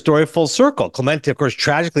bringing the story full circle. Clemente, of course,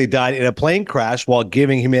 tragically died in a plane crash while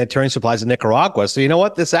giving humanitarian supplies to Nicaragua. So you know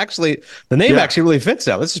what? The name actually really fits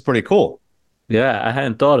now. This is pretty cool. Yeah, I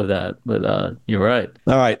hadn't thought of that, but you're right.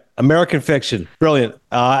 All right. American Fiction. Brilliant.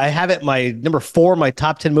 I have it my number 4, my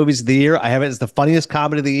top 10 movies of the year. I have it as the funniest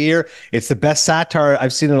comedy of the year. It's the best satire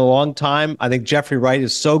I've seen in a long time. I think Jeffrey Wright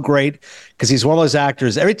is so great because he's one of those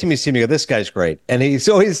actors. Every time you see him, you go, this guy's great. And I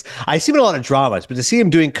see him in a lot of dramas, but to see him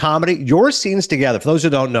doing comedy, Your Scenes Together, for those who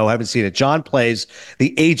don't know, haven't seen it, John plays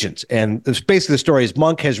the agent. And basically the story is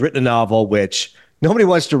Monk has written a novel which nobody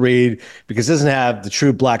wants to read because it doesn't have the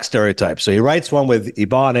true black stereotypes. So he writes one with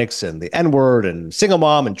ebonics and the N-word and single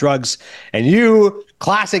mom and drugs. And you,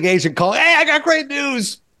 classic agent, call, hey, I got great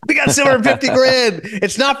news. We got 750 grand.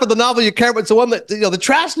 It's not for the novel you care about. It's the one that, the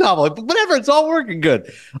trash novel. Whatever, it's all working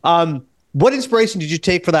good. What inspiration did you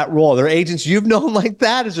take for that role? Are there agents you've known like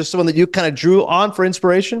that? Is there someone that you kind of drew on for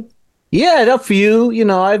inspiration? Yeah, a few.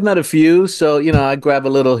 I've met a few, so I grab a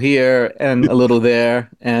little here and a little there,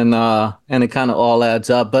 and it kind of all adds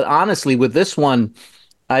up. But honestly, with this one,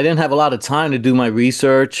 I didn't have a lot of time to do my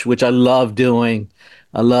research, which I love doing.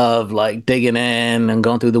 I love like digging in and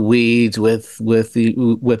going through the weeds with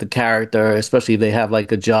the character, especially if they have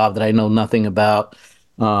like a job that I know nothing about.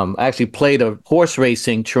 I actually played a horse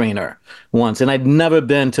racing trainer once, and I'd never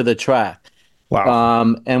been to the track.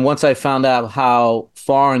 Wow. And once I found out how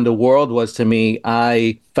foreign the world was to me,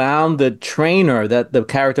 I found the trainer that the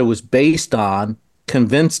character was based on,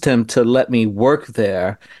 convinced him to let me work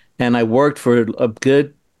there. And I worked for a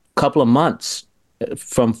good couple of months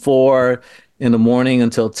from 4 in the morning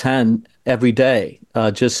until 10 every day,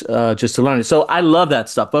 just to learn it. So I love that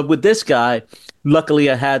stuff. But with this guy, luckily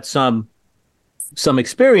I had some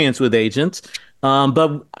experience with agents.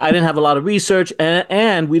 But I didn't have a lot of research,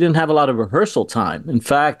 and we didn't have a lot of rehearsal time. In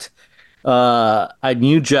fact, I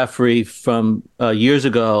knew Jeffrey from years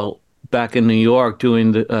ago back in New York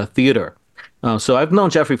doing the theater. So I've known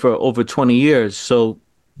Jeffrey for over 20 years. So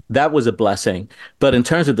that was a blessing. But in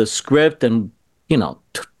terms of the script and,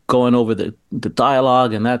 going over the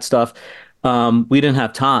dialogue and that stuff, we didn't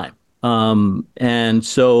have time. And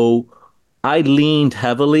so I leaned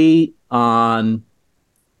heavily on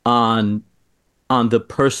the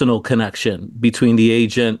personal connection between the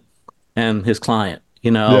agent and his client,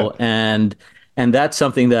 and that's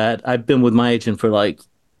something that I've been with my agent for like,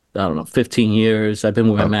 I don't know, 15 years. I've been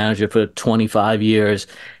with my manager for 25 years.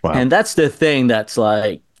 Wow. And that's the thing that's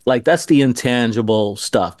like like that's the intangible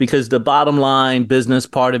stuff because the bottom line business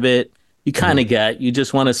part of it, you kind Mhm. of get. You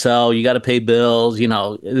just want to sell, you got to pay bills,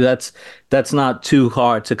 that's not too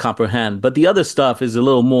hard to comprehend. But the other stuff is a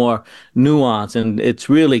little more nuanced and it's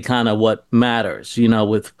really kind of what matters,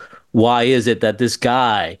 with why is it that this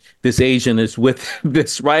guy, this Asian is with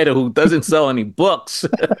this writer who doesn't sell any books?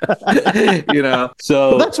 Well,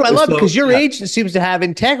 So that's what I love so because your yeah. agent seems to have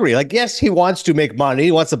integrity. Like, yes, he wants to make money,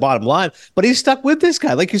 he wants the bottom line, but he's stuck with this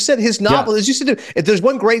guy. Like you said, his Yeah. novel, as you said, if there's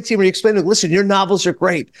one great scene where you explain to him, listen, your novels are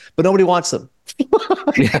great, but nobody wants them.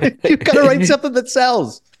 You've got to write something that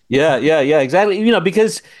sells. Yeah, exactly.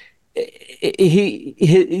 Because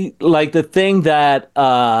he like the thing that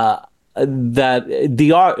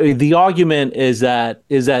the argument is that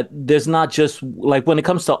there's not just like when it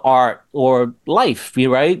comes to art or life,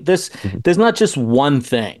 right? Mhm. There's not just one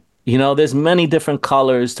thing. There's many different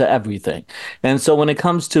colors to everything. And so when it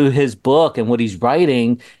comes to his book and what he's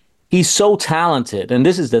writing, he's so talented. And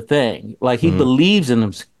this is the thing. Like he Mhm. believes in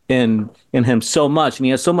him so much and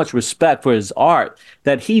he has so much respect for his art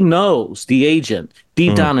that he knows the agent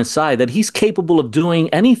deep Mhm. down inside that he's capable of doing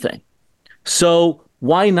anything. So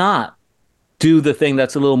why not do the thing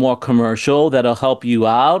that's a little more commercial that'll help you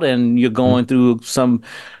out and you're going through some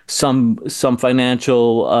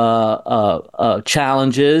financial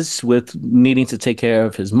challenges with needing to take care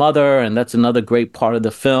of his mother, and that's another great part of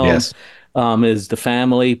the film, Yes. is the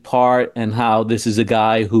family part and how this is a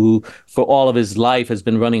guy who for all of his life has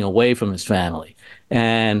been running away from his family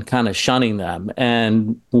and kind of shunning them,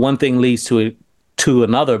 and one thing leads to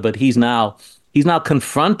another, but he's now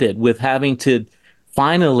confronted with having to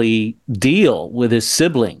finally deal with his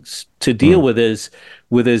siblings, to deal Mhm.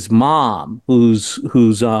 with his mom,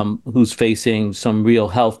 who's facing some real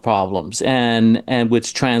health problems, and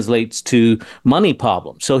which translates to money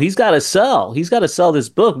problems. So he's got to sell this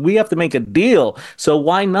book. We have to make a deal. So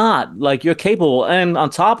why not? Like, you're capable. And on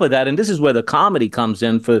top of that, and this is where the comedy comes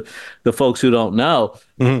in for the folks who don't know,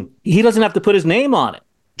 Mhm. he doesn't have to put his name on it.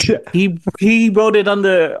 Yeah. He wrote it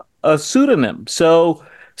under a pseudonym. So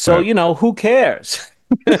Right. who cares?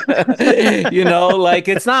 Like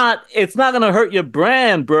it's not gonna hurt your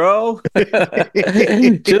brand, bro.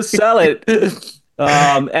 Just sell it.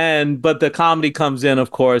 And but the comedy comes in, of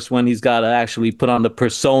course, when he's got to actually put on the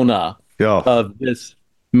persona Yeah. of this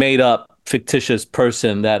made up fictitious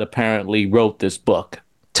person that apparently wrote this book.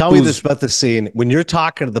 Tell me this Who's about the scene when you're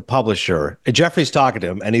talking to the publisher and Jeffrey's talking to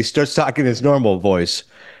him and he starts talking in his normal voice,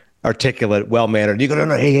 articulate, well mannered. You go, no,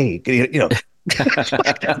 no, hey, hey,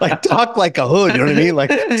 like talk like a hood. You know what I mean? Like,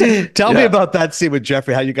 tell me yeah. about that scene with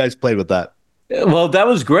Jeffrey. How you guys played with that? Well, that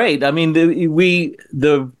was great. I mean,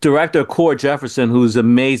 the director Cord Jefferson, who's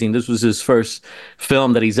amazing. This was his first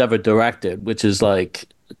film that he's ever directed, which is like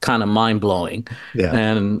kind of mind blowing Yeah.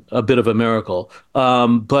 and a bit of a miracle.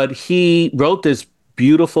 But he wrote this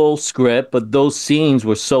beautiful script, but those scenes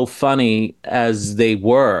were so funny as they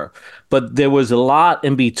were. But there was a lot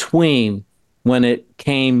in between when it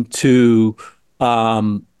came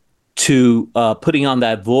um, to putting on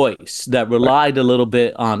that voice that Right. relied a little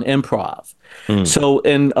bit on improv. Mm. So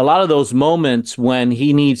in a lot of those moments when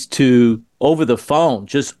he needs to, over the phone,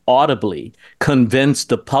 just audibly convince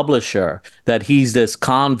the publisher that he's this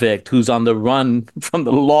convict who's on the run from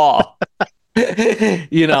the law,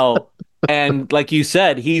 you know, and like you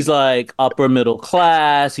said, he's like upper middle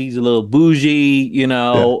class, he's a little bougie,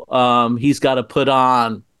 Yeah. he's got to put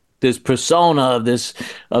on this persona of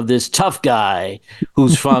this tough guy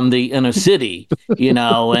who's from the inner city,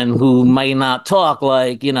 and who may not talk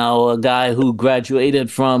like, a guy who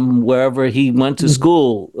graduated from wherever he went to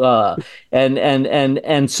school.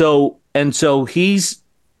 And so he's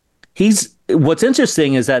what's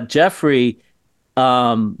interesting is that Jeffrey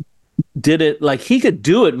um did it, like, he could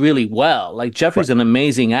do it really well. Like, Right. Jeffrey's an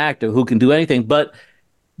amazing actor who can do anything, but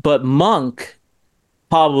Monk,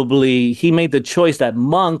 probably he made the choice that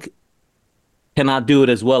Monk cannot do it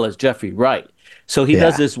as well as Jeffrey Wright. So he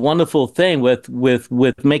does Yeah. this wonderful thing with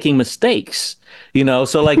making mistakes.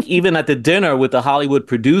 So like even at the dinner with the Hollywood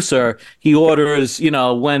producer, he orders,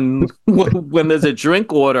 when there's a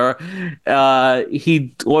drink order,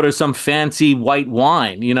 he orders some fancy white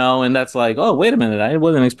wine, and that's like, oh, wait a minute, I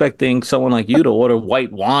wasn't expecting someone like you to order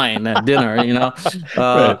white wine at dinner.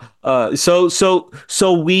 Right.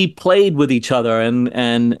 So we played with each other and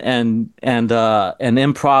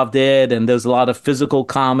improv it, and there's a lot of physical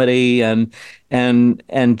comedy, and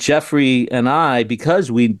Jeffrey and I, because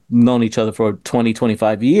we'd known each other for 20,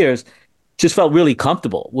 25 years, just felt really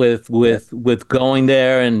comfortable with Yeah. with going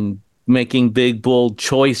there and making big bold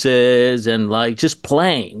choices and like just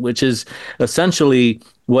playing, which is essentially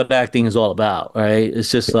what acting is all about, right?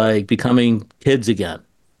 It's just like becoming kids again.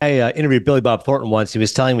 I interviewed Billy Bob Thornton once. He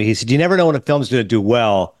was telling me, he said, "You never know when a film's going to do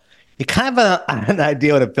well. You kind of have an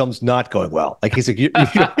idea when a film's not going well." Like he's like,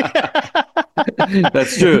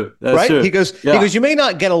 That's true. That's right? true. He Yeah. goes, you may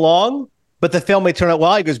not get along, but the film may turn out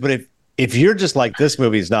well. He goes, but if you're just like this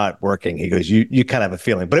movie's not working, he goes, you kind of have a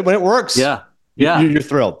feeling, but when it works, Yeah. Yeah. you're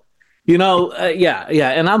thrilled. Yeah, yeah,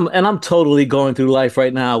 and I'm totally going through life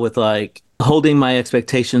right now with like holding my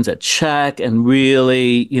expectations at check, and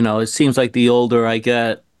really, it seems like the older I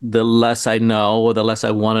get, the less I know or the less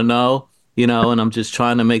I want to know, and I'm just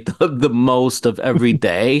trying to make the most of every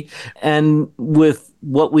day. And with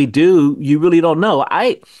what we do, you really don't know.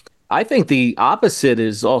 I think the opposite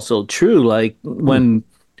is also true. Like when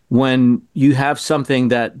you have something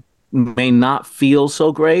that may not feel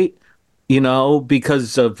so great,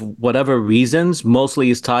 because of whatever reasons, mostly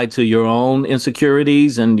is tied to your own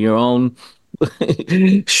insecurities and your own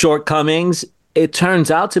shortcomings. It turns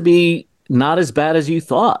out to be not as bad as you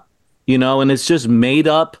thought, and it's just made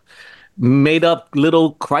up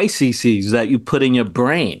little crises that you put in your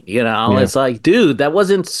brain. Yeah. It's like, dude, that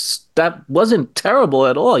wasn't terrible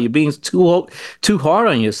at all. You're being too hard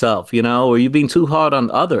on yourself, or you're being too hard on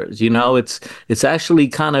others. It's actually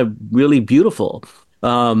kind of really beautiful.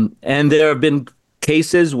 And there have been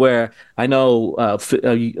cases where I know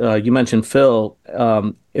you mentioned Phil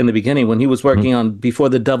in the beginning when he was working on Before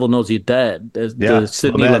the Devil Knows You're Dead, the Yeah.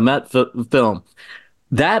 Sidney Lumet. Lumet film.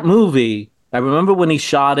 That movie, I remember when he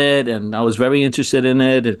shot it, and I was very interested in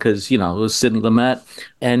it because, it was Sidney Lumet,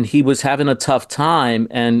 and he was having a tough time,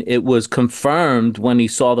 and it was confirmed when he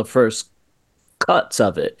saw the first cuts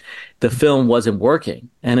of it. The film wasn't working.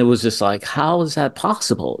 And it was just like, how is that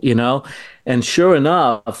possible? And sure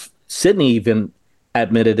enough, Sydney even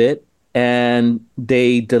admitted it. And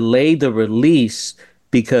they delayed the release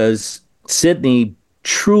because Sydney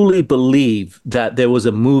truly believed that there was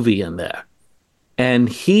a movie in there. And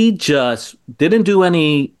he just didn't do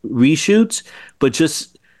any reshoots, but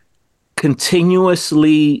just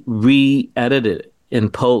continuously re-edited it in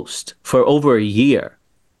post for over a year.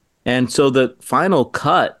 And so the final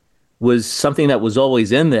cut was something that was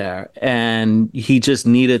always in there, and he just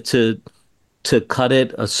needed to cut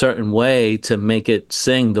it a certain way to make it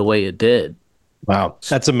sing the way it did. Wow,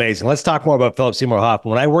 that's amazing. Let's talk more about Philip Seymour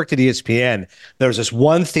Hoffman. When I worked at ESPN, there was this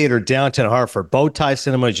one theater downtown Hartford, Bowtie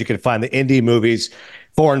Cinemas. You can find the indie movies,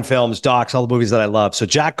 foreign films, docs, all the movies that I love. So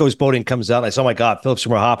Jack Goes Boating comes out, and I said, oh my God, Philip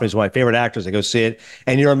Seymour Hoffman is one of my favorite actors. I go see it,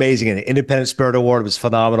 and you're amazing. And the Independent Spirit Award was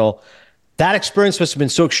phenomenal. That experience must have been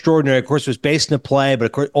so extraordinary. Of course, it was based in a play, but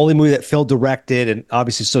of course, only movie that Phil directed, and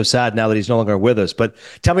obviously so sad now that he's no longer with us. But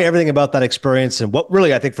tell me everything about that experience and what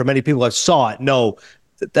really I think for many people that saw it know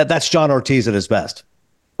that's John Ortiz at his best.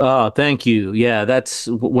 Oh, thank you. Yeah, that's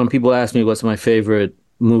when people ask me what's my favorite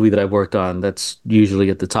movie that I've worked on, that's usually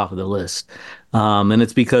at the top of the list. And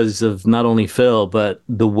it's because of not only Phil, but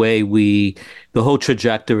the whole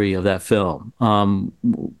trajectory of that film.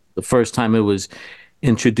 The first time it was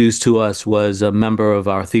introduced to us was a member of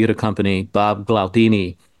our theater company, Bob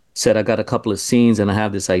Glaudini, said, I got a couple of scenes and I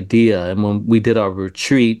have this idea. And when we did our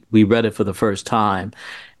retreat, we read it for the first time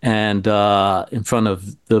and in front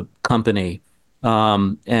of the company.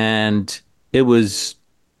 And it was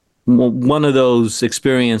one of those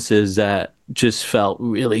experiences that just felt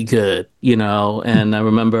really good, And I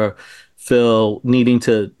remember Phil needing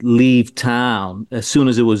to leave town as soon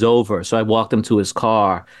as it was over. So I walked him to his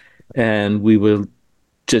car and we were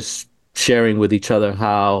just sharing with each other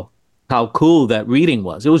how cool that reading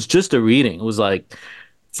was. It was just a reading. It was like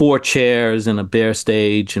 4 chairs and a bare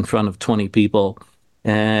stage in front of 20 people.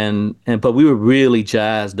 But we were really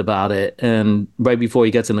jazzed about it. And right before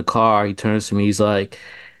he gets in the car, he turns to me, he's like,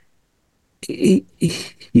 he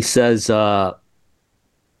says, that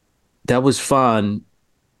was fun.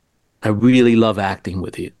 I really love acting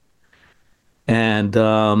with you. And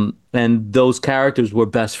those characters were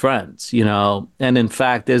best friends, And in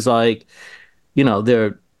fact, there's like,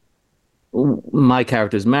 they're my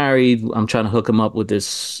character's married. I'm trying to hook him up with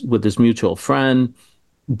this mutual friend.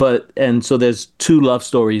 And so there's two love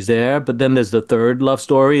stories there, but then there's the third love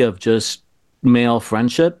story of just male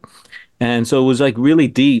friendship. And so it was like really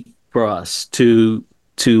deep for us to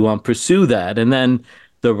pursue that. And then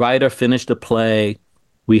the writer finished the play.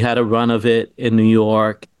 We had a run of it in New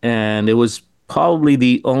York, and it was probably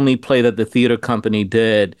the only play that the theater company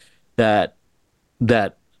did that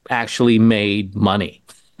actually made money.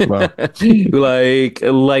 Wow. like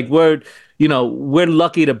we're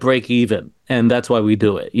lucky to break even, and that's why we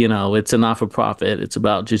do it. It's a not for profit. It's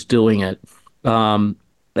about just doing it. But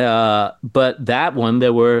that one,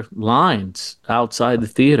 there were lines outside the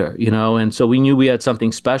theater, and so we knew we had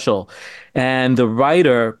something special. And the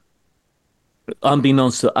writer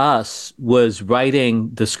unbeknownst to us, was writing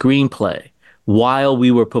the screenplay while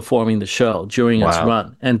we were performing the show during its Wow.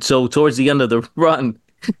 run. And so towards the end of the run,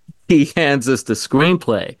 he hands us the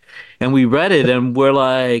screenplay and we read it and we're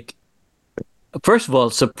like, first of all,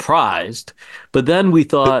 surprised. But then we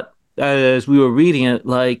thought, as we were reading it,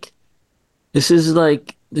 this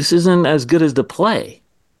isn't as good as the play.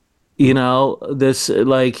 This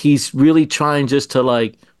like he's really trying just to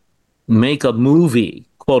like make a movie,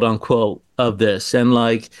 quote unquote, of this. And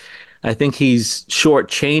like I think he's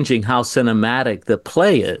shortchanging how cinematic the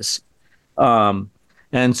play is. Um,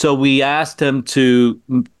 and so we asked him to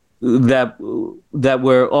that that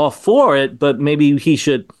we're all for it, but maybe he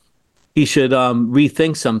should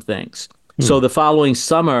rethink some things. Hmm. So the following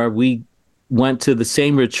summer, we went to the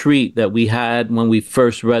same retreat that we had when we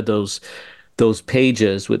first read those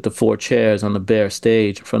pages with the four chairs on the bare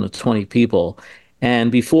stage in front of 20 people.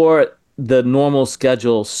 And before the normal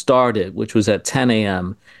schedule started, which was at 10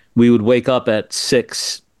 a.m., we would wake up at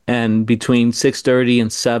 6, and between 6:30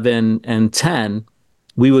 and 7 and 10,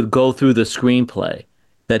 we would go through the screenplay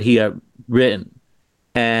that he had written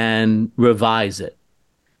and revise it.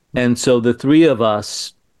 And so the three of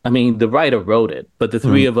us, I mean, the writer wrote it, but the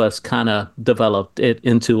three Hmm. of us kind of developed it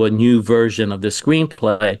into a new version of the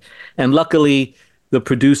screenplay. And luckily, the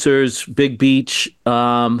producers, Big Beach,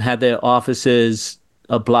 had their offices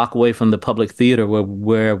a block away from the public theater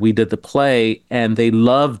where we did the play, and they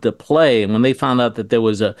loved the play. And when they found out that there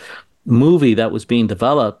was a movie that was being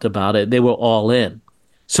developed about it, they were all in.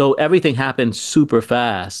 So everything happened super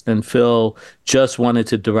fast, and Phil just wanted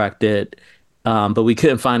to direct it, but we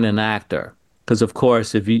couldn't find an actor. Because, of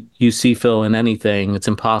course, if you see Phil in anything, it's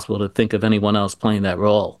impossible to think of anyone else playing that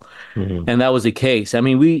role. Hmm. And that was the case. I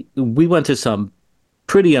mean, we went to some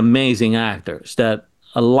pretty amazing actors that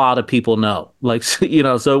a lot of people know. Like, so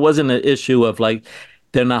it wasn't an issue of like,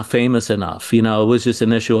 they're not famous enough. It was just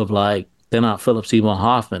an issue of like, they're not Philip Seymour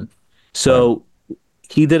Hoffman. Right. So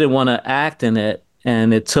he didn't want to act in it.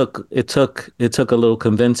 And it took a little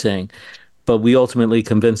convincing, but we ultimately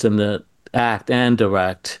convinced him to act and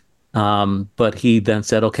direct. But he then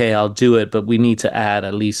said, "Okay, I'll do it, but we need to add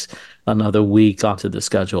at least another week onto the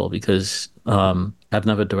schedule because I've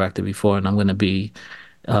never directed before, and I'm going to be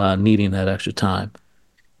needing that extra time."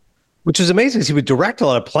 Which is amazing because he would direct a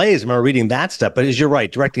lot of plays. I remember reading that stuff. But as you're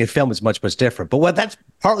right, directing a film is much, much different. But that's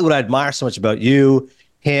partly what I admire so much about you,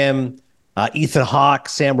 him, Ethan Hawke,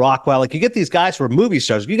 Sam Rockwell. Like you get these guys who are movie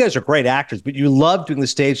stars. You guys are great actors, but you love doing the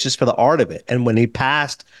stage just for the art of it. And when he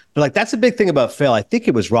passed, they're like, that's a big thing about Phil. I think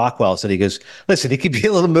it was Rockwell said, he goes, listen, he could be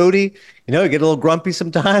a little moody, he get a little grumpy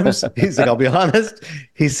sometimes. He's like, I'll be honest.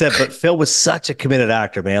 He said, but Phil was such a committed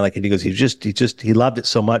actor, man. Like, and he goes, he loved it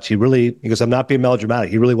so much. He goes, I'm not being melodramatic.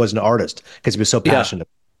 He really was an artist because he was so Yeah, passionate.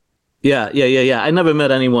 yeah. I never met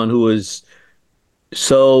anyone who was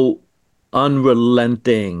so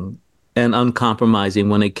unrelenting and uncompromising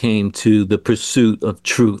when it came to the pursuit of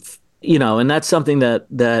truth. And that's something that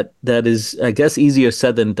is, I guess, easier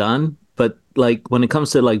said than done. But like when it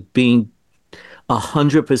comes to like being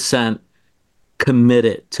 100%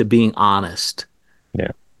 committed to being honest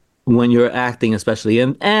Yeah. when you're acting, especially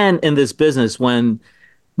and in this business, when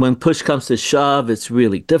push comes to shove, it's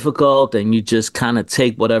really difficult, and you just kind of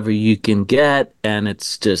take whatever you can get, and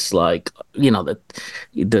it's just like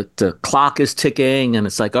the clock is ticking, and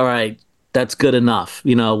it's like, all right, that's good enough.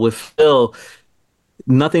 With Phil,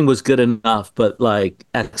 nothing was good enough, but like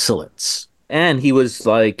excellence. And he was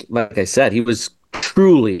like I said, he was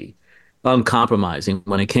truly uncompromising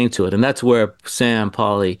when it came to it. And that's where Sam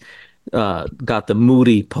Pauly got the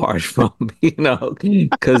moody part from,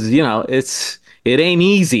 because it ain't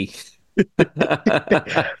easy.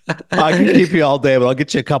 I can keep you all day, but I'll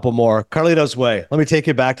get you a couple more. Carlito's Way. Let me take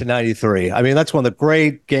you back to 93. I mean, that's one of the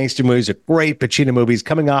great gangster movies, a great Pacino movies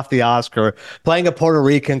coming off the Oscar, playing a Puerto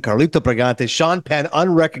Rican, Carlito Brigante, Sean Penn,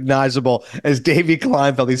 unrecognizable as Davy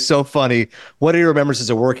Kleinfeld. He's so funny. What are your remembrances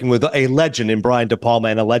of working with a legend in Brian De Palma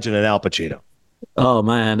and a legend in Al Pacino? Oh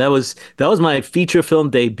man, that was my feature film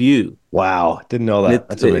debut. Wow. Didn't know that. It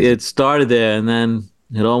That's amazing. it started there, and then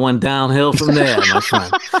it all went downhill from there, my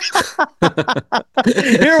friend.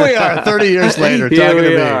 Here we are 30 years later Here talking we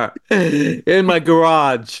to me. are in my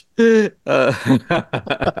garage.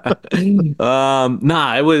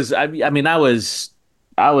 Nah, it was. I mean, I was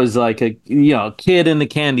like a kid in the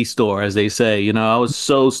candy store, as they say. I was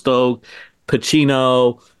so stoked.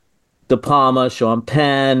 Pacino, De Palma, Sean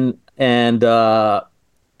Penn, and I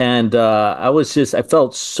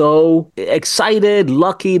felt so excited,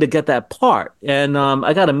 lucky to get that part. And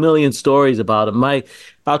I got a million stories about it.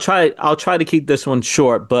 I'll try to keep this one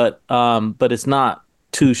short, but it's not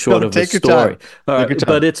too short No, of a take your story. time. Take your time.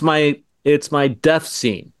 But it's It's my death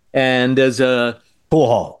scene. And Pool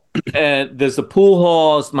hall. there's the pool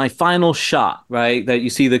halls, my final shot, right? That you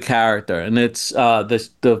see the character. And it's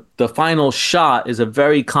the final shot is a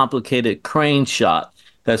very complicated crane shot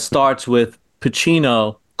that starts with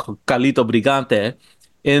Pacino, Calito Brigante,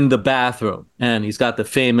 in the bathroom. And he's got the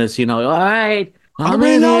famous, all right, I'm I'm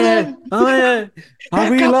in here. reloading. I'm Here comes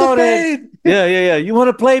the reloaded. pain. Yeah. You want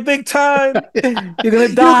to play big time? You're gonna You're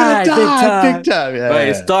gonna die big die big time. time. Right.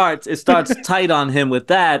 It Yeah. starts it starts tight on him with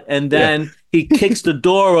that, and Yeah. then he kicks the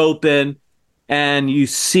door open, and you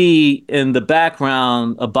see in the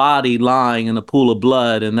background a body lying in a pool of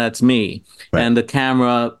blood, and that's me. Right. And the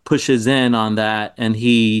camera pushes in on that, and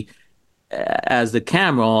he, as the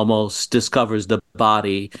camera almost discovers the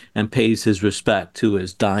body and pays his respect to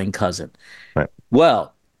his dying cousin. Right.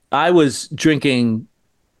 Well, I was drinking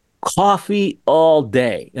coffee all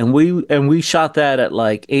day, and we shot that at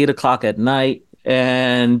like 8 o'clock at night.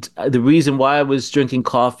 And the reason why I was drinking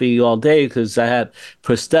coffee all day because I had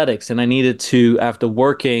prosthetics, and I needed to, after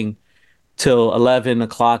working till 11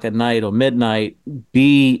 o'clock at night or midnight,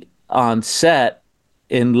 be on set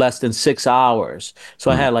in less than 6 hours.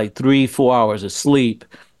 So I Mm. had like 3, 4 hours of sleep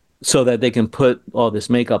so that they can put all this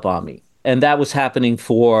makeup on me. And that was happening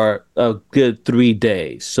for a good 3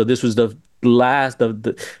 days. So this was the last of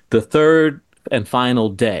the third and final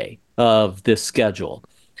day of this schedule.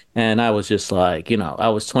 And I was just like, I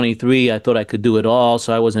was 23. I thought I could do it all.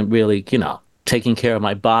 So I wasn't really, taking care of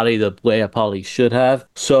my body the way I probably should have.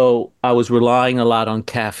 So I was relying a lot on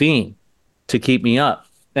caffeine to keep me up.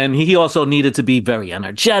 And he also needed to be very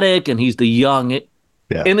energetic. And he's the young,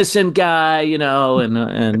 Yeah. innocent guy,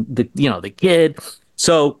 and the kid.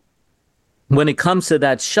 So when it comes to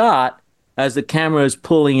that shot, as the camera is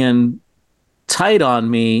pulling in tight on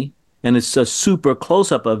me, and it's a super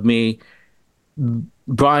close up of me,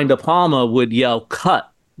 Brian De Palma would yell "cut"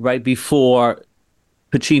 right before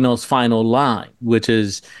Pacino's final line, which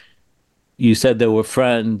is, "You said there were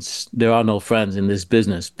friends. There are no friends in this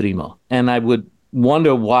business, primo." And I would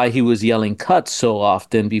wonder why he was yelling "cut" so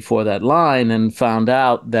often before that line, and found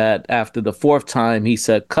out that after the fourth time he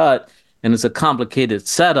said "cut," and it's a complicated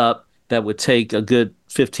setup that would take a good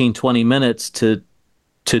 15, 20 minutes to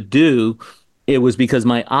do. It was because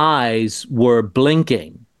my eyes were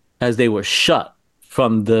blinking as they were shut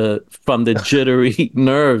from the jittery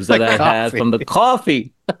nerves that I had from the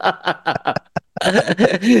coffee.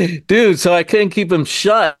 Dude, so I couldn't keep him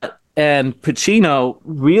shut. And Pacino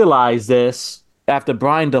realized this after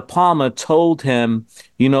Brian De Palma told him,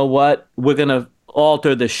 "You know what? We're gonna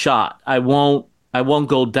alter the shot. I won't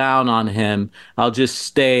go down on him. I'll just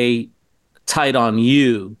stay tight on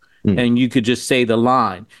you, Mm. and you could just say the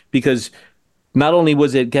line." Because not only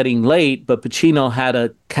was it getting late, but Pacino had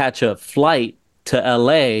to catch a flight to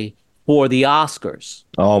LA for the Oscars.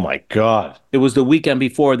 Oh my God. It was the weekend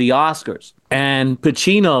before the Oscars. And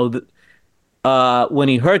Pacino, when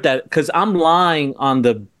he heard that, because I'm lying on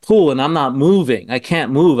the pool and I'm not moving. I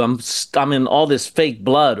can't move. I'm in all this fake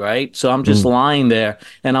blood, right? So I'm just Mm. lying there,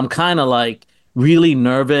 and I'm kind of like really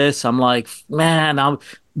nervous. I'm like, man,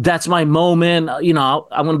 that's my moment.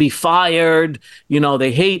 I'm gonna be fired.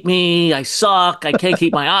 They hate me. I suck. I can't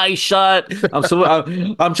keep my eyes shut.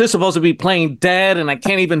 I'm just supposed to be playing dead, and I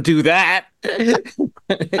can't even do that.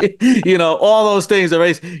 All those things are,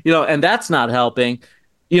 and that's not helping.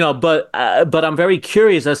 But I'm very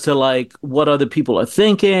curious as to like what other people are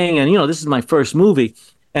thinking, and this is my first movie,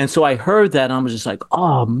 and so I heard that and I was just like,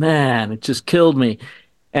 oh man, it just killed me.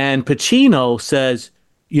 And Pacino says,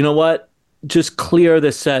 "You know what? Just clear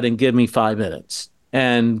the set and give me 5 minutes."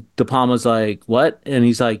 And De Palma's like, "What?" And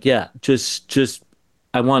he's like, "Yeah, just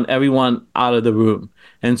I want everyone out of the room."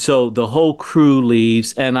 And so the whole crew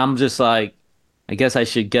leaves, and I'm just like, I guess I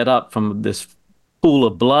should get up from this pool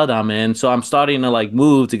of blood I'm in. So I'm starting to like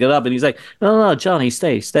move to get up, and he's like, "No, Johnny,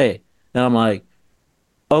 stay." And I'm like,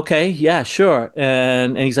 "Okay, yeah, sure."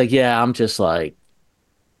 And he's like, "Yeah, I just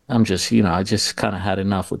kind of had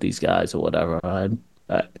enough with these guys or whatever. I,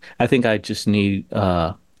 I think I just need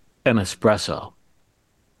an espresso.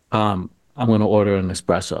 I'm gonna order an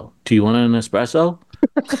espresso. Do you want an espresso?"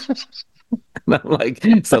 And I'm like,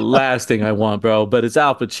 "It's the last thing I want, bro." But it's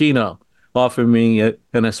Al Pacino offering me an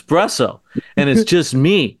espresso, and it's just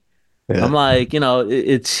me. I'm Yeah. like,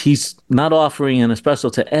 he's not offering an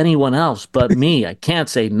espresso to anyone else but me. I can't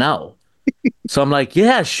say no. So I'm like,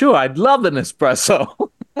 "Yeah, sure, I'd love an espresso."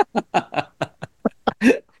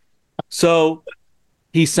 So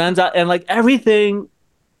he sends out, and like everything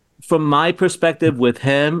from my perspective with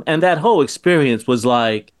him and that whole experience was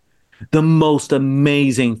like the most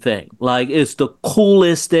amazing thing. Like it's the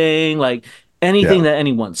coolest thing, like anything Yeah. that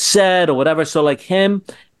anyone said or whatever. So like him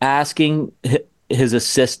asking his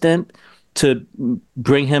assistant to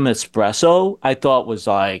bring him espresso, I thought was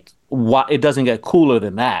like, what? It doesn't get cooler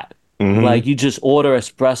than that. Hmm. Like you just order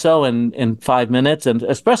espresso and in 5 minutes and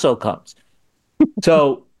espresso comes.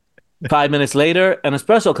 So 5 minutes later, an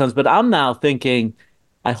espresso comes. But I'm now thinking,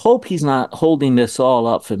 I hope he's not holding this all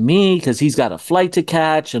up for me because he's got a flight to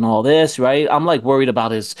catch and all this, right? I'm like worried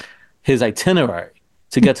about his itinerary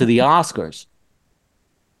to get to the Oscars.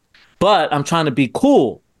 But I'm trying to be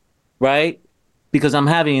cool, right? Because I'm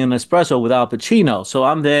having an espresso with Al Pacino. So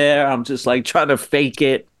I'm there, I'm just like trying to fake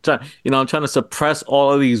it. I'm trying to suppress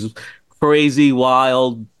all of these crazy,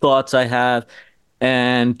 wild thoughts I have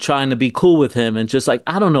and trying to be cool with him. And just like,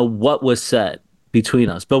 I don't know what was said between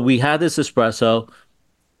us, but we had this espresso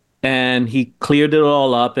and he cleared it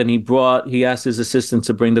all up and he asked his assistant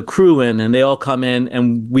to bring the crew in and they all come in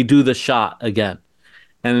and we do the shot again.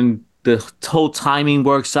 And the whole timing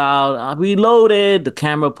works out. I reloaded, the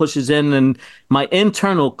camera pushes in, and my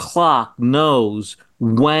internal clock knows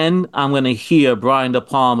when I'm going to hear Brian De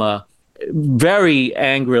Palma very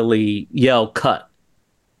angrily yell cut.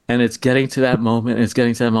 And it's getting to that moment, and it's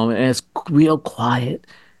getting to that moment, and it's real quiet,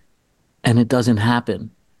 and it doesn't happen.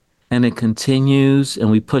 And it continues, and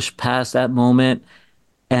we push past that moment,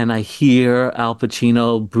 and I hear Al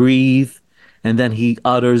Pacino breathe, and then he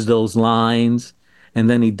utters those lines, and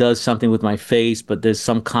then he does something with my face, but there's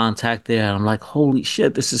some contact there. And I'm like, holy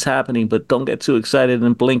shit, this is happening, but don't get too excited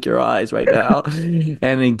and blink your eyes right now.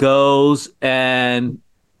 And he goes, and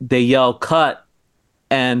they yell, cut,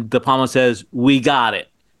 and De Palma says, we got it.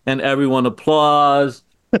 And everyone applauds.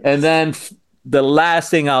 And then the last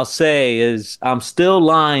thing I'll say is I'm still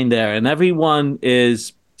lying there, and everyone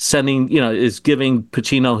is sending, is giving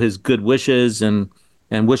Pacino his good wishes and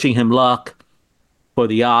wishing him luck for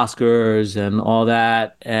the Oscars and all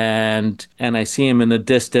that. And I see him in the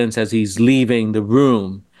distance as he's leaving the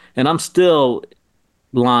room, and I'm still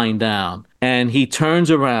lying down. And he turns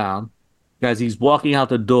around as he's walking out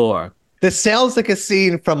the door. This sounds like a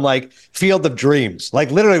scene from like Field of Dreams. Like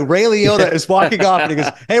literally, Ray Liotta is walking off and he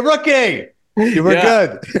goes, "Hey, rookie, you were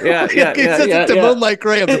good." He says it to Moonlight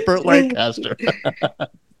Graham, the Burt Lancaster.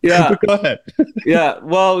 Yeah. Go ahead. Yeah.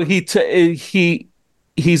 Well,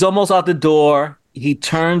 he's almost out the door. He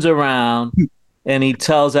turns around and he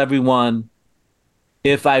tells everyone,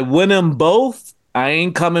 if I win them both, I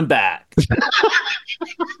ain't coming back.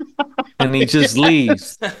 And he just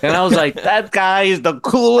leaves. And I was like, that guy is the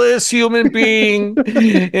coolest human being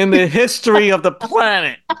in the history of the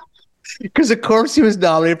planet. Because of course he was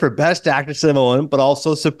nominated for Best Actor Cinema One, but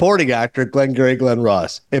also supporting actor Glengarry Glen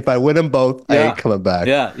Ross. If I win them both, I ain't coming back.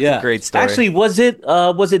 Yeah. Great story. Actually, was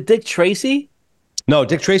it Dick Tracy? No,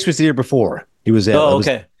 Dick Tracy was the year before. He was in. Oh,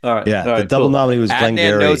 okay. All right. Yeah, all right, the double nominee was Adnan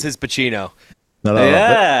Glengarry. knows his Pacino. No,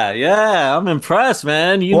 Yeah, I'm impressed,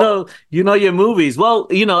 man. You know your movies. Well,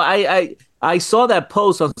 I saw that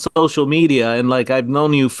post on social media, and like I've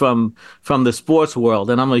known you from the sports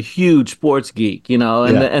world, and I'm a huge sports geek, and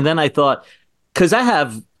then I thought, because I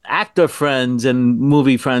have actor friends and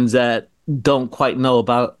movie friends that don't quite know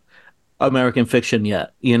about American Fiction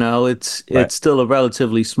yet. It's still a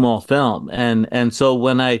relatively small film, and so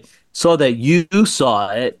when I saw that you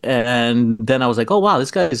saw it, and then I was like, oh wow, this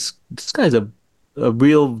guy's a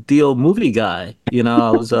real deal movie guy.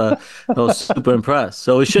 I was super impressed.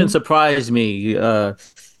 So it shouldn't surprise me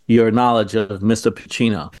your knowledge of Mr.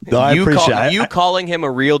 Pacino. No, I appreciate it. Calling him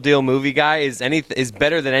a real deal movie guy is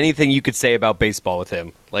better than anything you could say about baseball with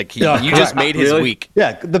him. Like you just made his week.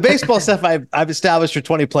 Yeah, the baseball stuff I've established for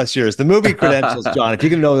 20 plus years. The movie credentials, John, if you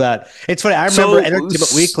can know that. It's funny. I remember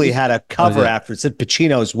Entertainment Weekly had a cover after it said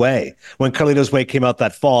Pacino's Way when Carlito's Way came out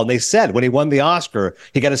that fall. And they said when he won the Oscar,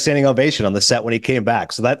 he got a standing ovation on the set when he came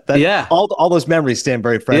back. So that all those memories stand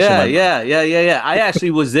very fresh. Yeah. I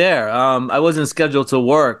actually was there. I wasn't scheduled to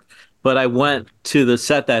work, but I went to the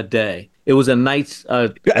set that day. It was a night. I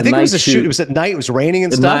think it was a shoot. It was at night. It was raining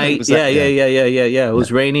and stuff. Yeah. It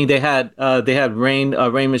was raining. They had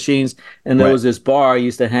rain machines, and there was this bar I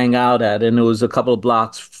used to hang out at, and it was a couple of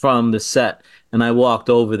blocks from the set. And I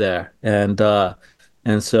walked over there, and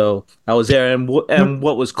so I was there. And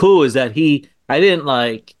what was cool is that I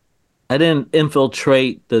didn't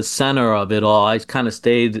infiltrate the center of it all. I kind of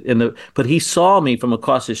stayed but he saw me from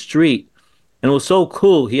across the street, and it was so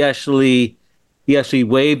cool. He actually he actually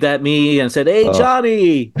waved at me and said, "Hey, Oh.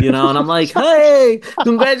 Johnny," and I'm like, "Hey,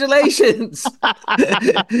 congratulations."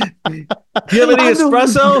 Do you have any I'm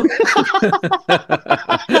espresso?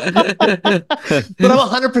 but I'm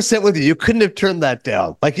 100% with you. You couldn't have turned that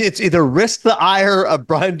down. Like it's either risk the ire of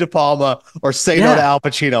Brian De Palma or say no to Yeah, Al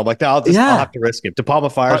Pacino. I'm like, no, I'll yeah. have to risk it. De Palma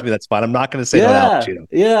fires me. That's fine. I'm not going to say no to Al Yeah, Pacino.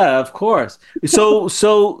 yeah, of course. So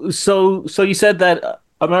you said that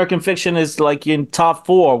American Fiction is like in top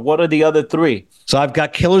four. What are the other three? So I've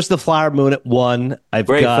got Killers of the Flower Moon at 1. I've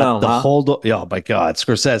Great got film, the huh? hold. Oh my God,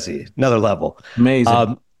 Scorsese, another level.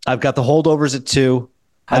 Amazing. I've got the Holdovers at 2.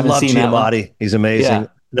 I Haven't love seen that one. Giamatti. He's amazing. Yeah,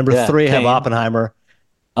 Number yeah. 3, I have Kane. Oppenheimer,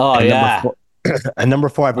 Oh and number yeah. 4, and number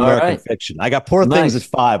 4, I have All American right. Fiction. I got Poor Things at Nice.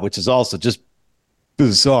 5, which is also just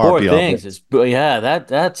bizarre Poor beyond me. Things is yeah.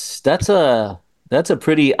 That's a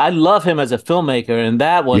pretty. I love him as a filmmaker, and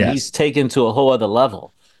that one Yes. he's taken to a whole other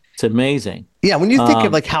level. It's amazing. Yeah, when you think of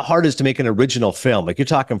Um, like how hard it is to make an original film, like you're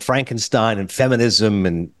talking Frankenstein and feminism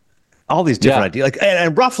and all these different yeah, ideas. Like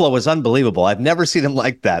and Ruffalo was unbelievable. I've never seen him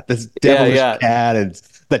like that. This yeah, devilish yeah. cat and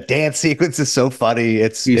the dance sequence is so funny.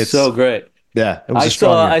 He's so great. Yeah, it was I a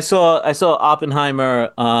strong saw year. I saw I saw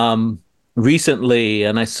Oppenheimer recently,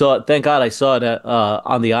 and I saw it. Thank God I saw it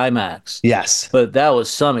on the IMAX. Yes. But that was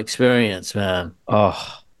some experience, man.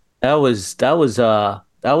 Oh, That was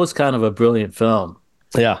kind of a brilliant film.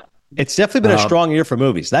 yeah. It's definitely been a Um, strong year for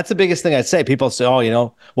movies. That's the biggest thing I'd say. People say,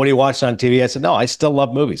 "Oh, what do you watch on TV?" I said, "No, I still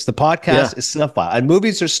love movies. The yeah, podcast is cinephile, and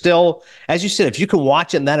movies are still, as you said, if you can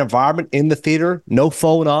watch it in that environment in the theater, no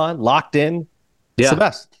phone on, locked in, it's the yeah,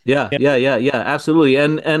 best." yeah, Yeah. yeah, yeah, yeah, absolutely.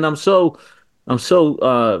 And I'm so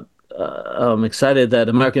excited that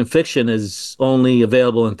American Fiction is only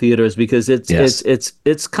available in theaters because it's it's Yes. it's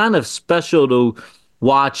it's kind of special to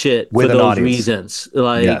watch it for With an those audience. reasons.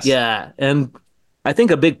 Like, Yes. yeah, and I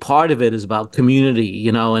think a big part of it is about community,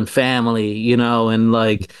 and family,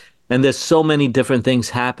 and there's so many different things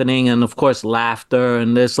happening, and of course laughter,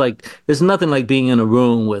 and there's nothing like being in a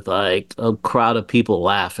room with like a crowd of people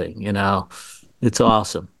laughing. It's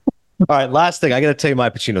awesome. All right, last thing. I got to tell you my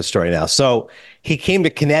Pacino story now. So he came to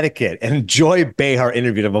Connecticut and Joy Behar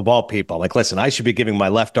interviewed him, of all people. I'm like, listen, I should be giving my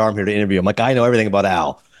left arm here to interview him. Like, I know everything about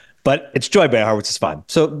Al, but it's Joy Behar, which is fine.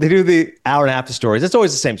 So they do the hour and a half of stories. It's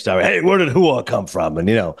always the same story. Hey, where did Hua come from? And,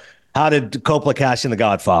 how did Coppola cash in The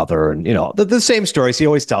Godfather? And, the same stories he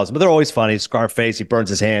always tells them, but they're always funny. Scarface, he burns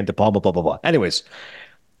his hand, De Palma, blah, blah, blah. Anyways,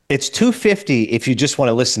 it's 250 if you just want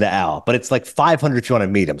to listen to Al, but it's like 500 if you want to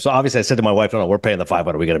meet him. So obviously I said to my wife, no, we're paying the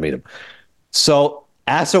 500. We got to meet him. So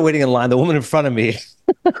as we're waiting in line, the woman in front of me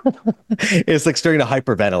is like starting to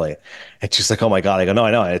hyperventilate. And she's like, oh my God. I go, no,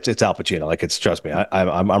 I know. It's Al Pacino. Like, trust me.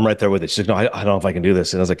 I'm right there with it. She's like, no, I don't know if I can do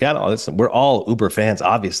this. And I was like, yeah, no, listen, we're all Uber fans,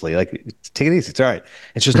 obviously. Like, take it easy. It's all right.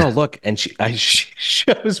 And she goes, no, look. And she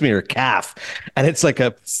shows me her calf. And it's like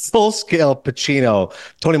a full scale Pacino,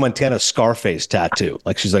 Tony Montana Scarface tattoo.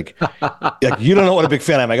 Like, she's like, you don't know what a big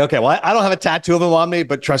fan I'm like, okay, well, I don't have a tattoo of him on me,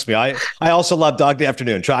 but trust me, I also love Dog Day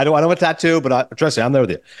Afternoon. I don't have a tattoo, but trust me, I'm there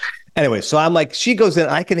with you. Anyway, so I'm like, she goes in,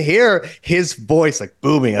 I can hear his voice like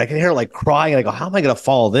booming, and I can hear her like crying. And I go, how am I going to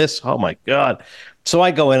follow this? Oh my God. So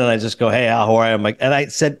I go in and I just go, hey, Al, how are you? I'm like, and I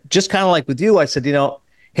said, just kind of like with you, I said, he'll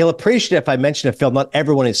appreciate if I mention a film not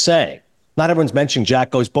everyone is saying. Not everyone's mentioning Jack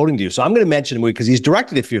Goes Boating to You. So I'm going to mention a movie because he's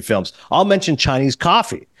directed a few films. I'll mention Chinese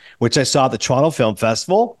Coffee, which I saw at the Toronto Film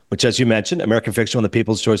Festival, which, as you mentioned, American Fiction won the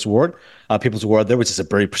People's Choice Award, People's Award there, which is a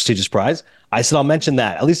very prestigious prize. I said, I'll mention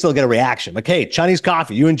that. At least they'll get a reaction. Like, hey, Chinese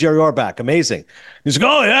Coffee, you and Jerry Orbach, amazing. He's like,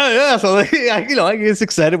 oh, yeah, yeah. So, I get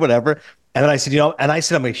excited, whatever. And then I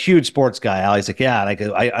said, I'm a huge sports guy, Al. He's like, yeah. And I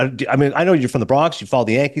go, I mean, I know you're from the Bronx. You follow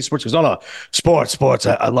the Yankees sports. He goes, oh, no, sports.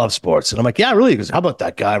 I love sports. And I'm like, yeah, really? He goes, how about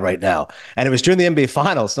that guy right now? And it was during the NBA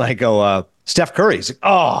Finals. And I go, Steph Curry. He's like,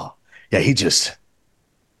 oh, yeah, he just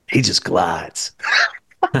glides.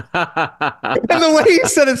 And the way he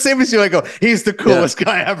said it, same as you, I go, he's the coolest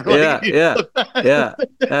guy ever. Yeah, Like, yeah, yeah.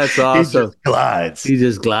 That's he awesome. just glides. He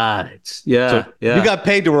just glides. Yeah, So yeah. you got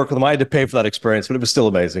paid to work with him. I had to pay for that experience, but it was still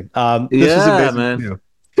amazing. This was Yeah, amazing. man.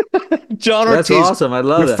 John That's Ortiz, awesome. I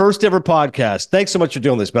love your that. first ever podcast. Thanks so much for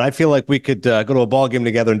doing this, man. I feel like we could go to a ball game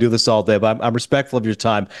together and do this all day, but I'm respectful of your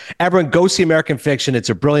time. Everyone, go see American Fiction. It's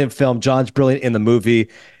a brilliant film. John's brilliant in the movie.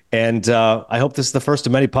 And I hope this is the first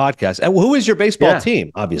of many podcasts. And who is your baseball Yeah.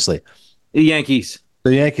 team, obviously? The Yankees.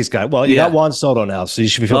 The Yankees guy. Well, you Yeah. got Juan Soto now, so you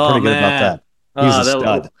should feel Oh, pretty good about man. that. He's a That-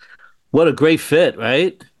 stud. What a great fit,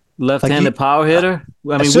 right? Left-handed power hitter. I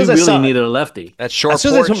mean, as soon we as I really saw it- needed a lefty. That short As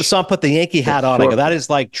soon as I porch. saw him put the Yankee hat on, I go, that is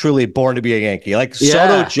like truly born to be a Yankee. Like Yeah.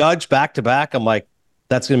 Soto, Judge, back to back. I'm like,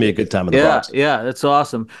 that's going to be a good time in the Yeah, Bronx. yeah, that's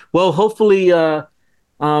awesome. Well, hopefully,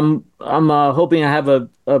 I'm hoping I have a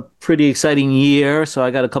pretty exciting year. So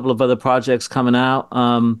I got a couple of other projects coming out.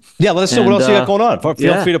 Yeah, let us know what else you got going on. Feel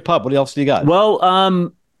yeah. free to pub. What else do you got? Well,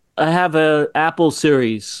 I have a Apple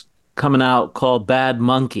series coming out called Bad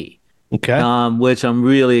Monkey, Okay. which I'm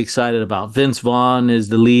really excited about. Vince Vaughn is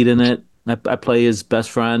the lead in it. I play his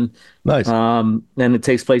best friend. Nice. And it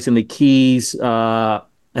takes place in the Keys,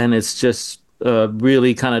 and it's just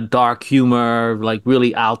really kind of dark humor, like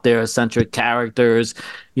really out there, eccentric characters.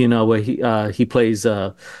 Where he plays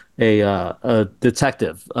a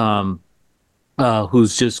detective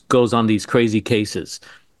who's just goes on these crazy cases,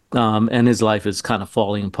 and his life is kind of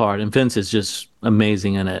falling apart. And Vince is just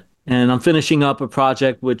amazing in it. And I'm finishing up a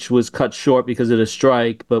project which was cut short because of the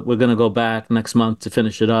strike, but we're gonna go back next month to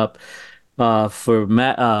finish it up for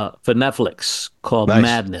Netflix called Nice.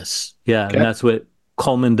 Madness. Yeah, Okay. and that's with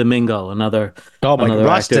Coleman Domingo, another actor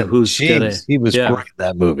Rustin. who's Jeez, he was great in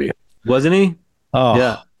that movie. wasn't he? Oh,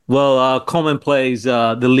 Yeah. Well, Coleman plays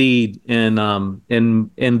the lead in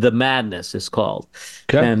The Madness, it's called,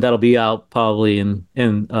 okay. and that'll be out probably in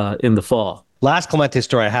the fall. Last Clemente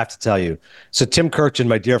story I have to tell you. So Tim Kirchin,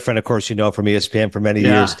 my dear friend, of course, from ESPN for many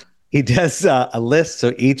years, he does a list.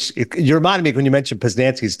 So you reminded me when you mentioned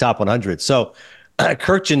Poznanski's top 100. So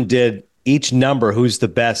Kirchin did each number, who's the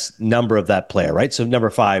best number of that player, right? So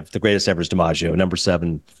number 5, the greatest ever is DiMaggio. Number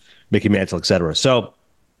 7, Mickey Mantle, etc. So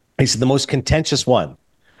he said the most contentious one,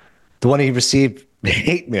 the one he received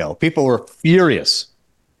hate mail. People were furious.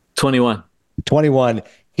 21.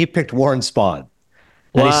 He picked Warren Spahn.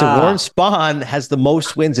 And he said, Warren Spahn has the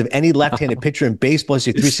most wins of any left-handed pitcher in baseball. He's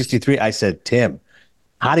 363. I said, Tim,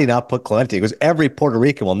 how do you not put Clemente? He goes, every Puerto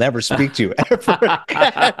Rican will never speak to you ever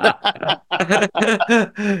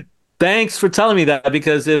again. Thanks for telling me that,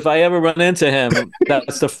 because if I ever run into him,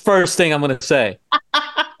 that's the first thing I'm going to say.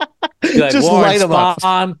 Like, just Warren light him up.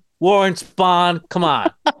 Warren Spahn, come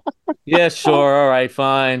on. Yeah, sure. All right,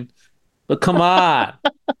 fine. But come on.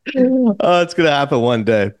 Oh, it's going to happen one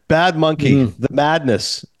day. Bad Monkey, The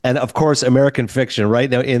Madness, and of course, American Fiction right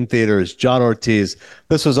now in theaters. John Ortiz.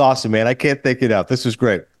 This was awesome, man. I can't thank you enough. This was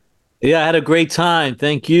great. Yeah, I had a great time.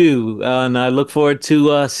 Thank you. And I look forward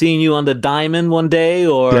to seeing you on the Diamond one day,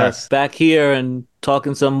 or back here and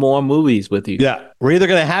talking some more movies with you. Yeah, we're either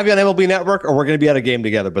going to have you on MLB Network or we're going to be at a game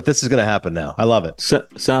together, but this is going to happen now. I love it.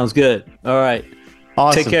 Sounds good. All right.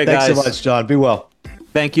 Awesome. Take care, guys. Thanks so much, John. Be well.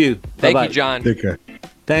 Thank you. Thank Bye-bye. you, John. Take care.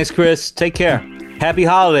 Thanks, Chris. Take care. Happy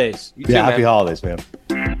holidays. You too, happy man. holidays, man.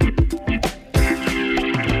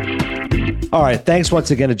 All right. Thanks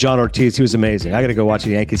once again to John Ortiz. He was amazing. I got to go watch a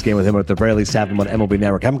Yankees game with him, or at the very least have him on MLB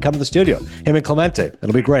Network. Have him come to the studio. Him and Clemente.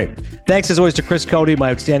 It'll be great. Thanks as always to Chris Cody,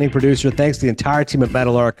 my outstanding producer. Thanks to the entire team at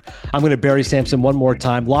Metal Arc. I'm going to Barry Sampson one more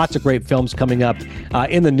time. Lots of great films coming up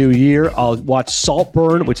in the new year. I'll watch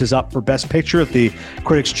Saltburn, which is up for Best Picture at the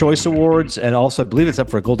Critics' Choice Awards, and also I believe it's up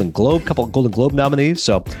for a Golden Globe, couple of Golden Globe nominees.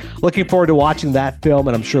 So looking forward to watching that film,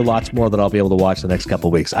 and I'm sure lots more that I'll be able to watch the next couple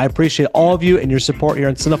of weeks. I appreciate all of you and your support here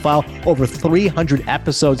on Cinephile. Over 300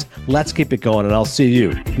 episodes. Let's keep it going, and I'll see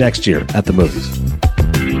you next year at the movies.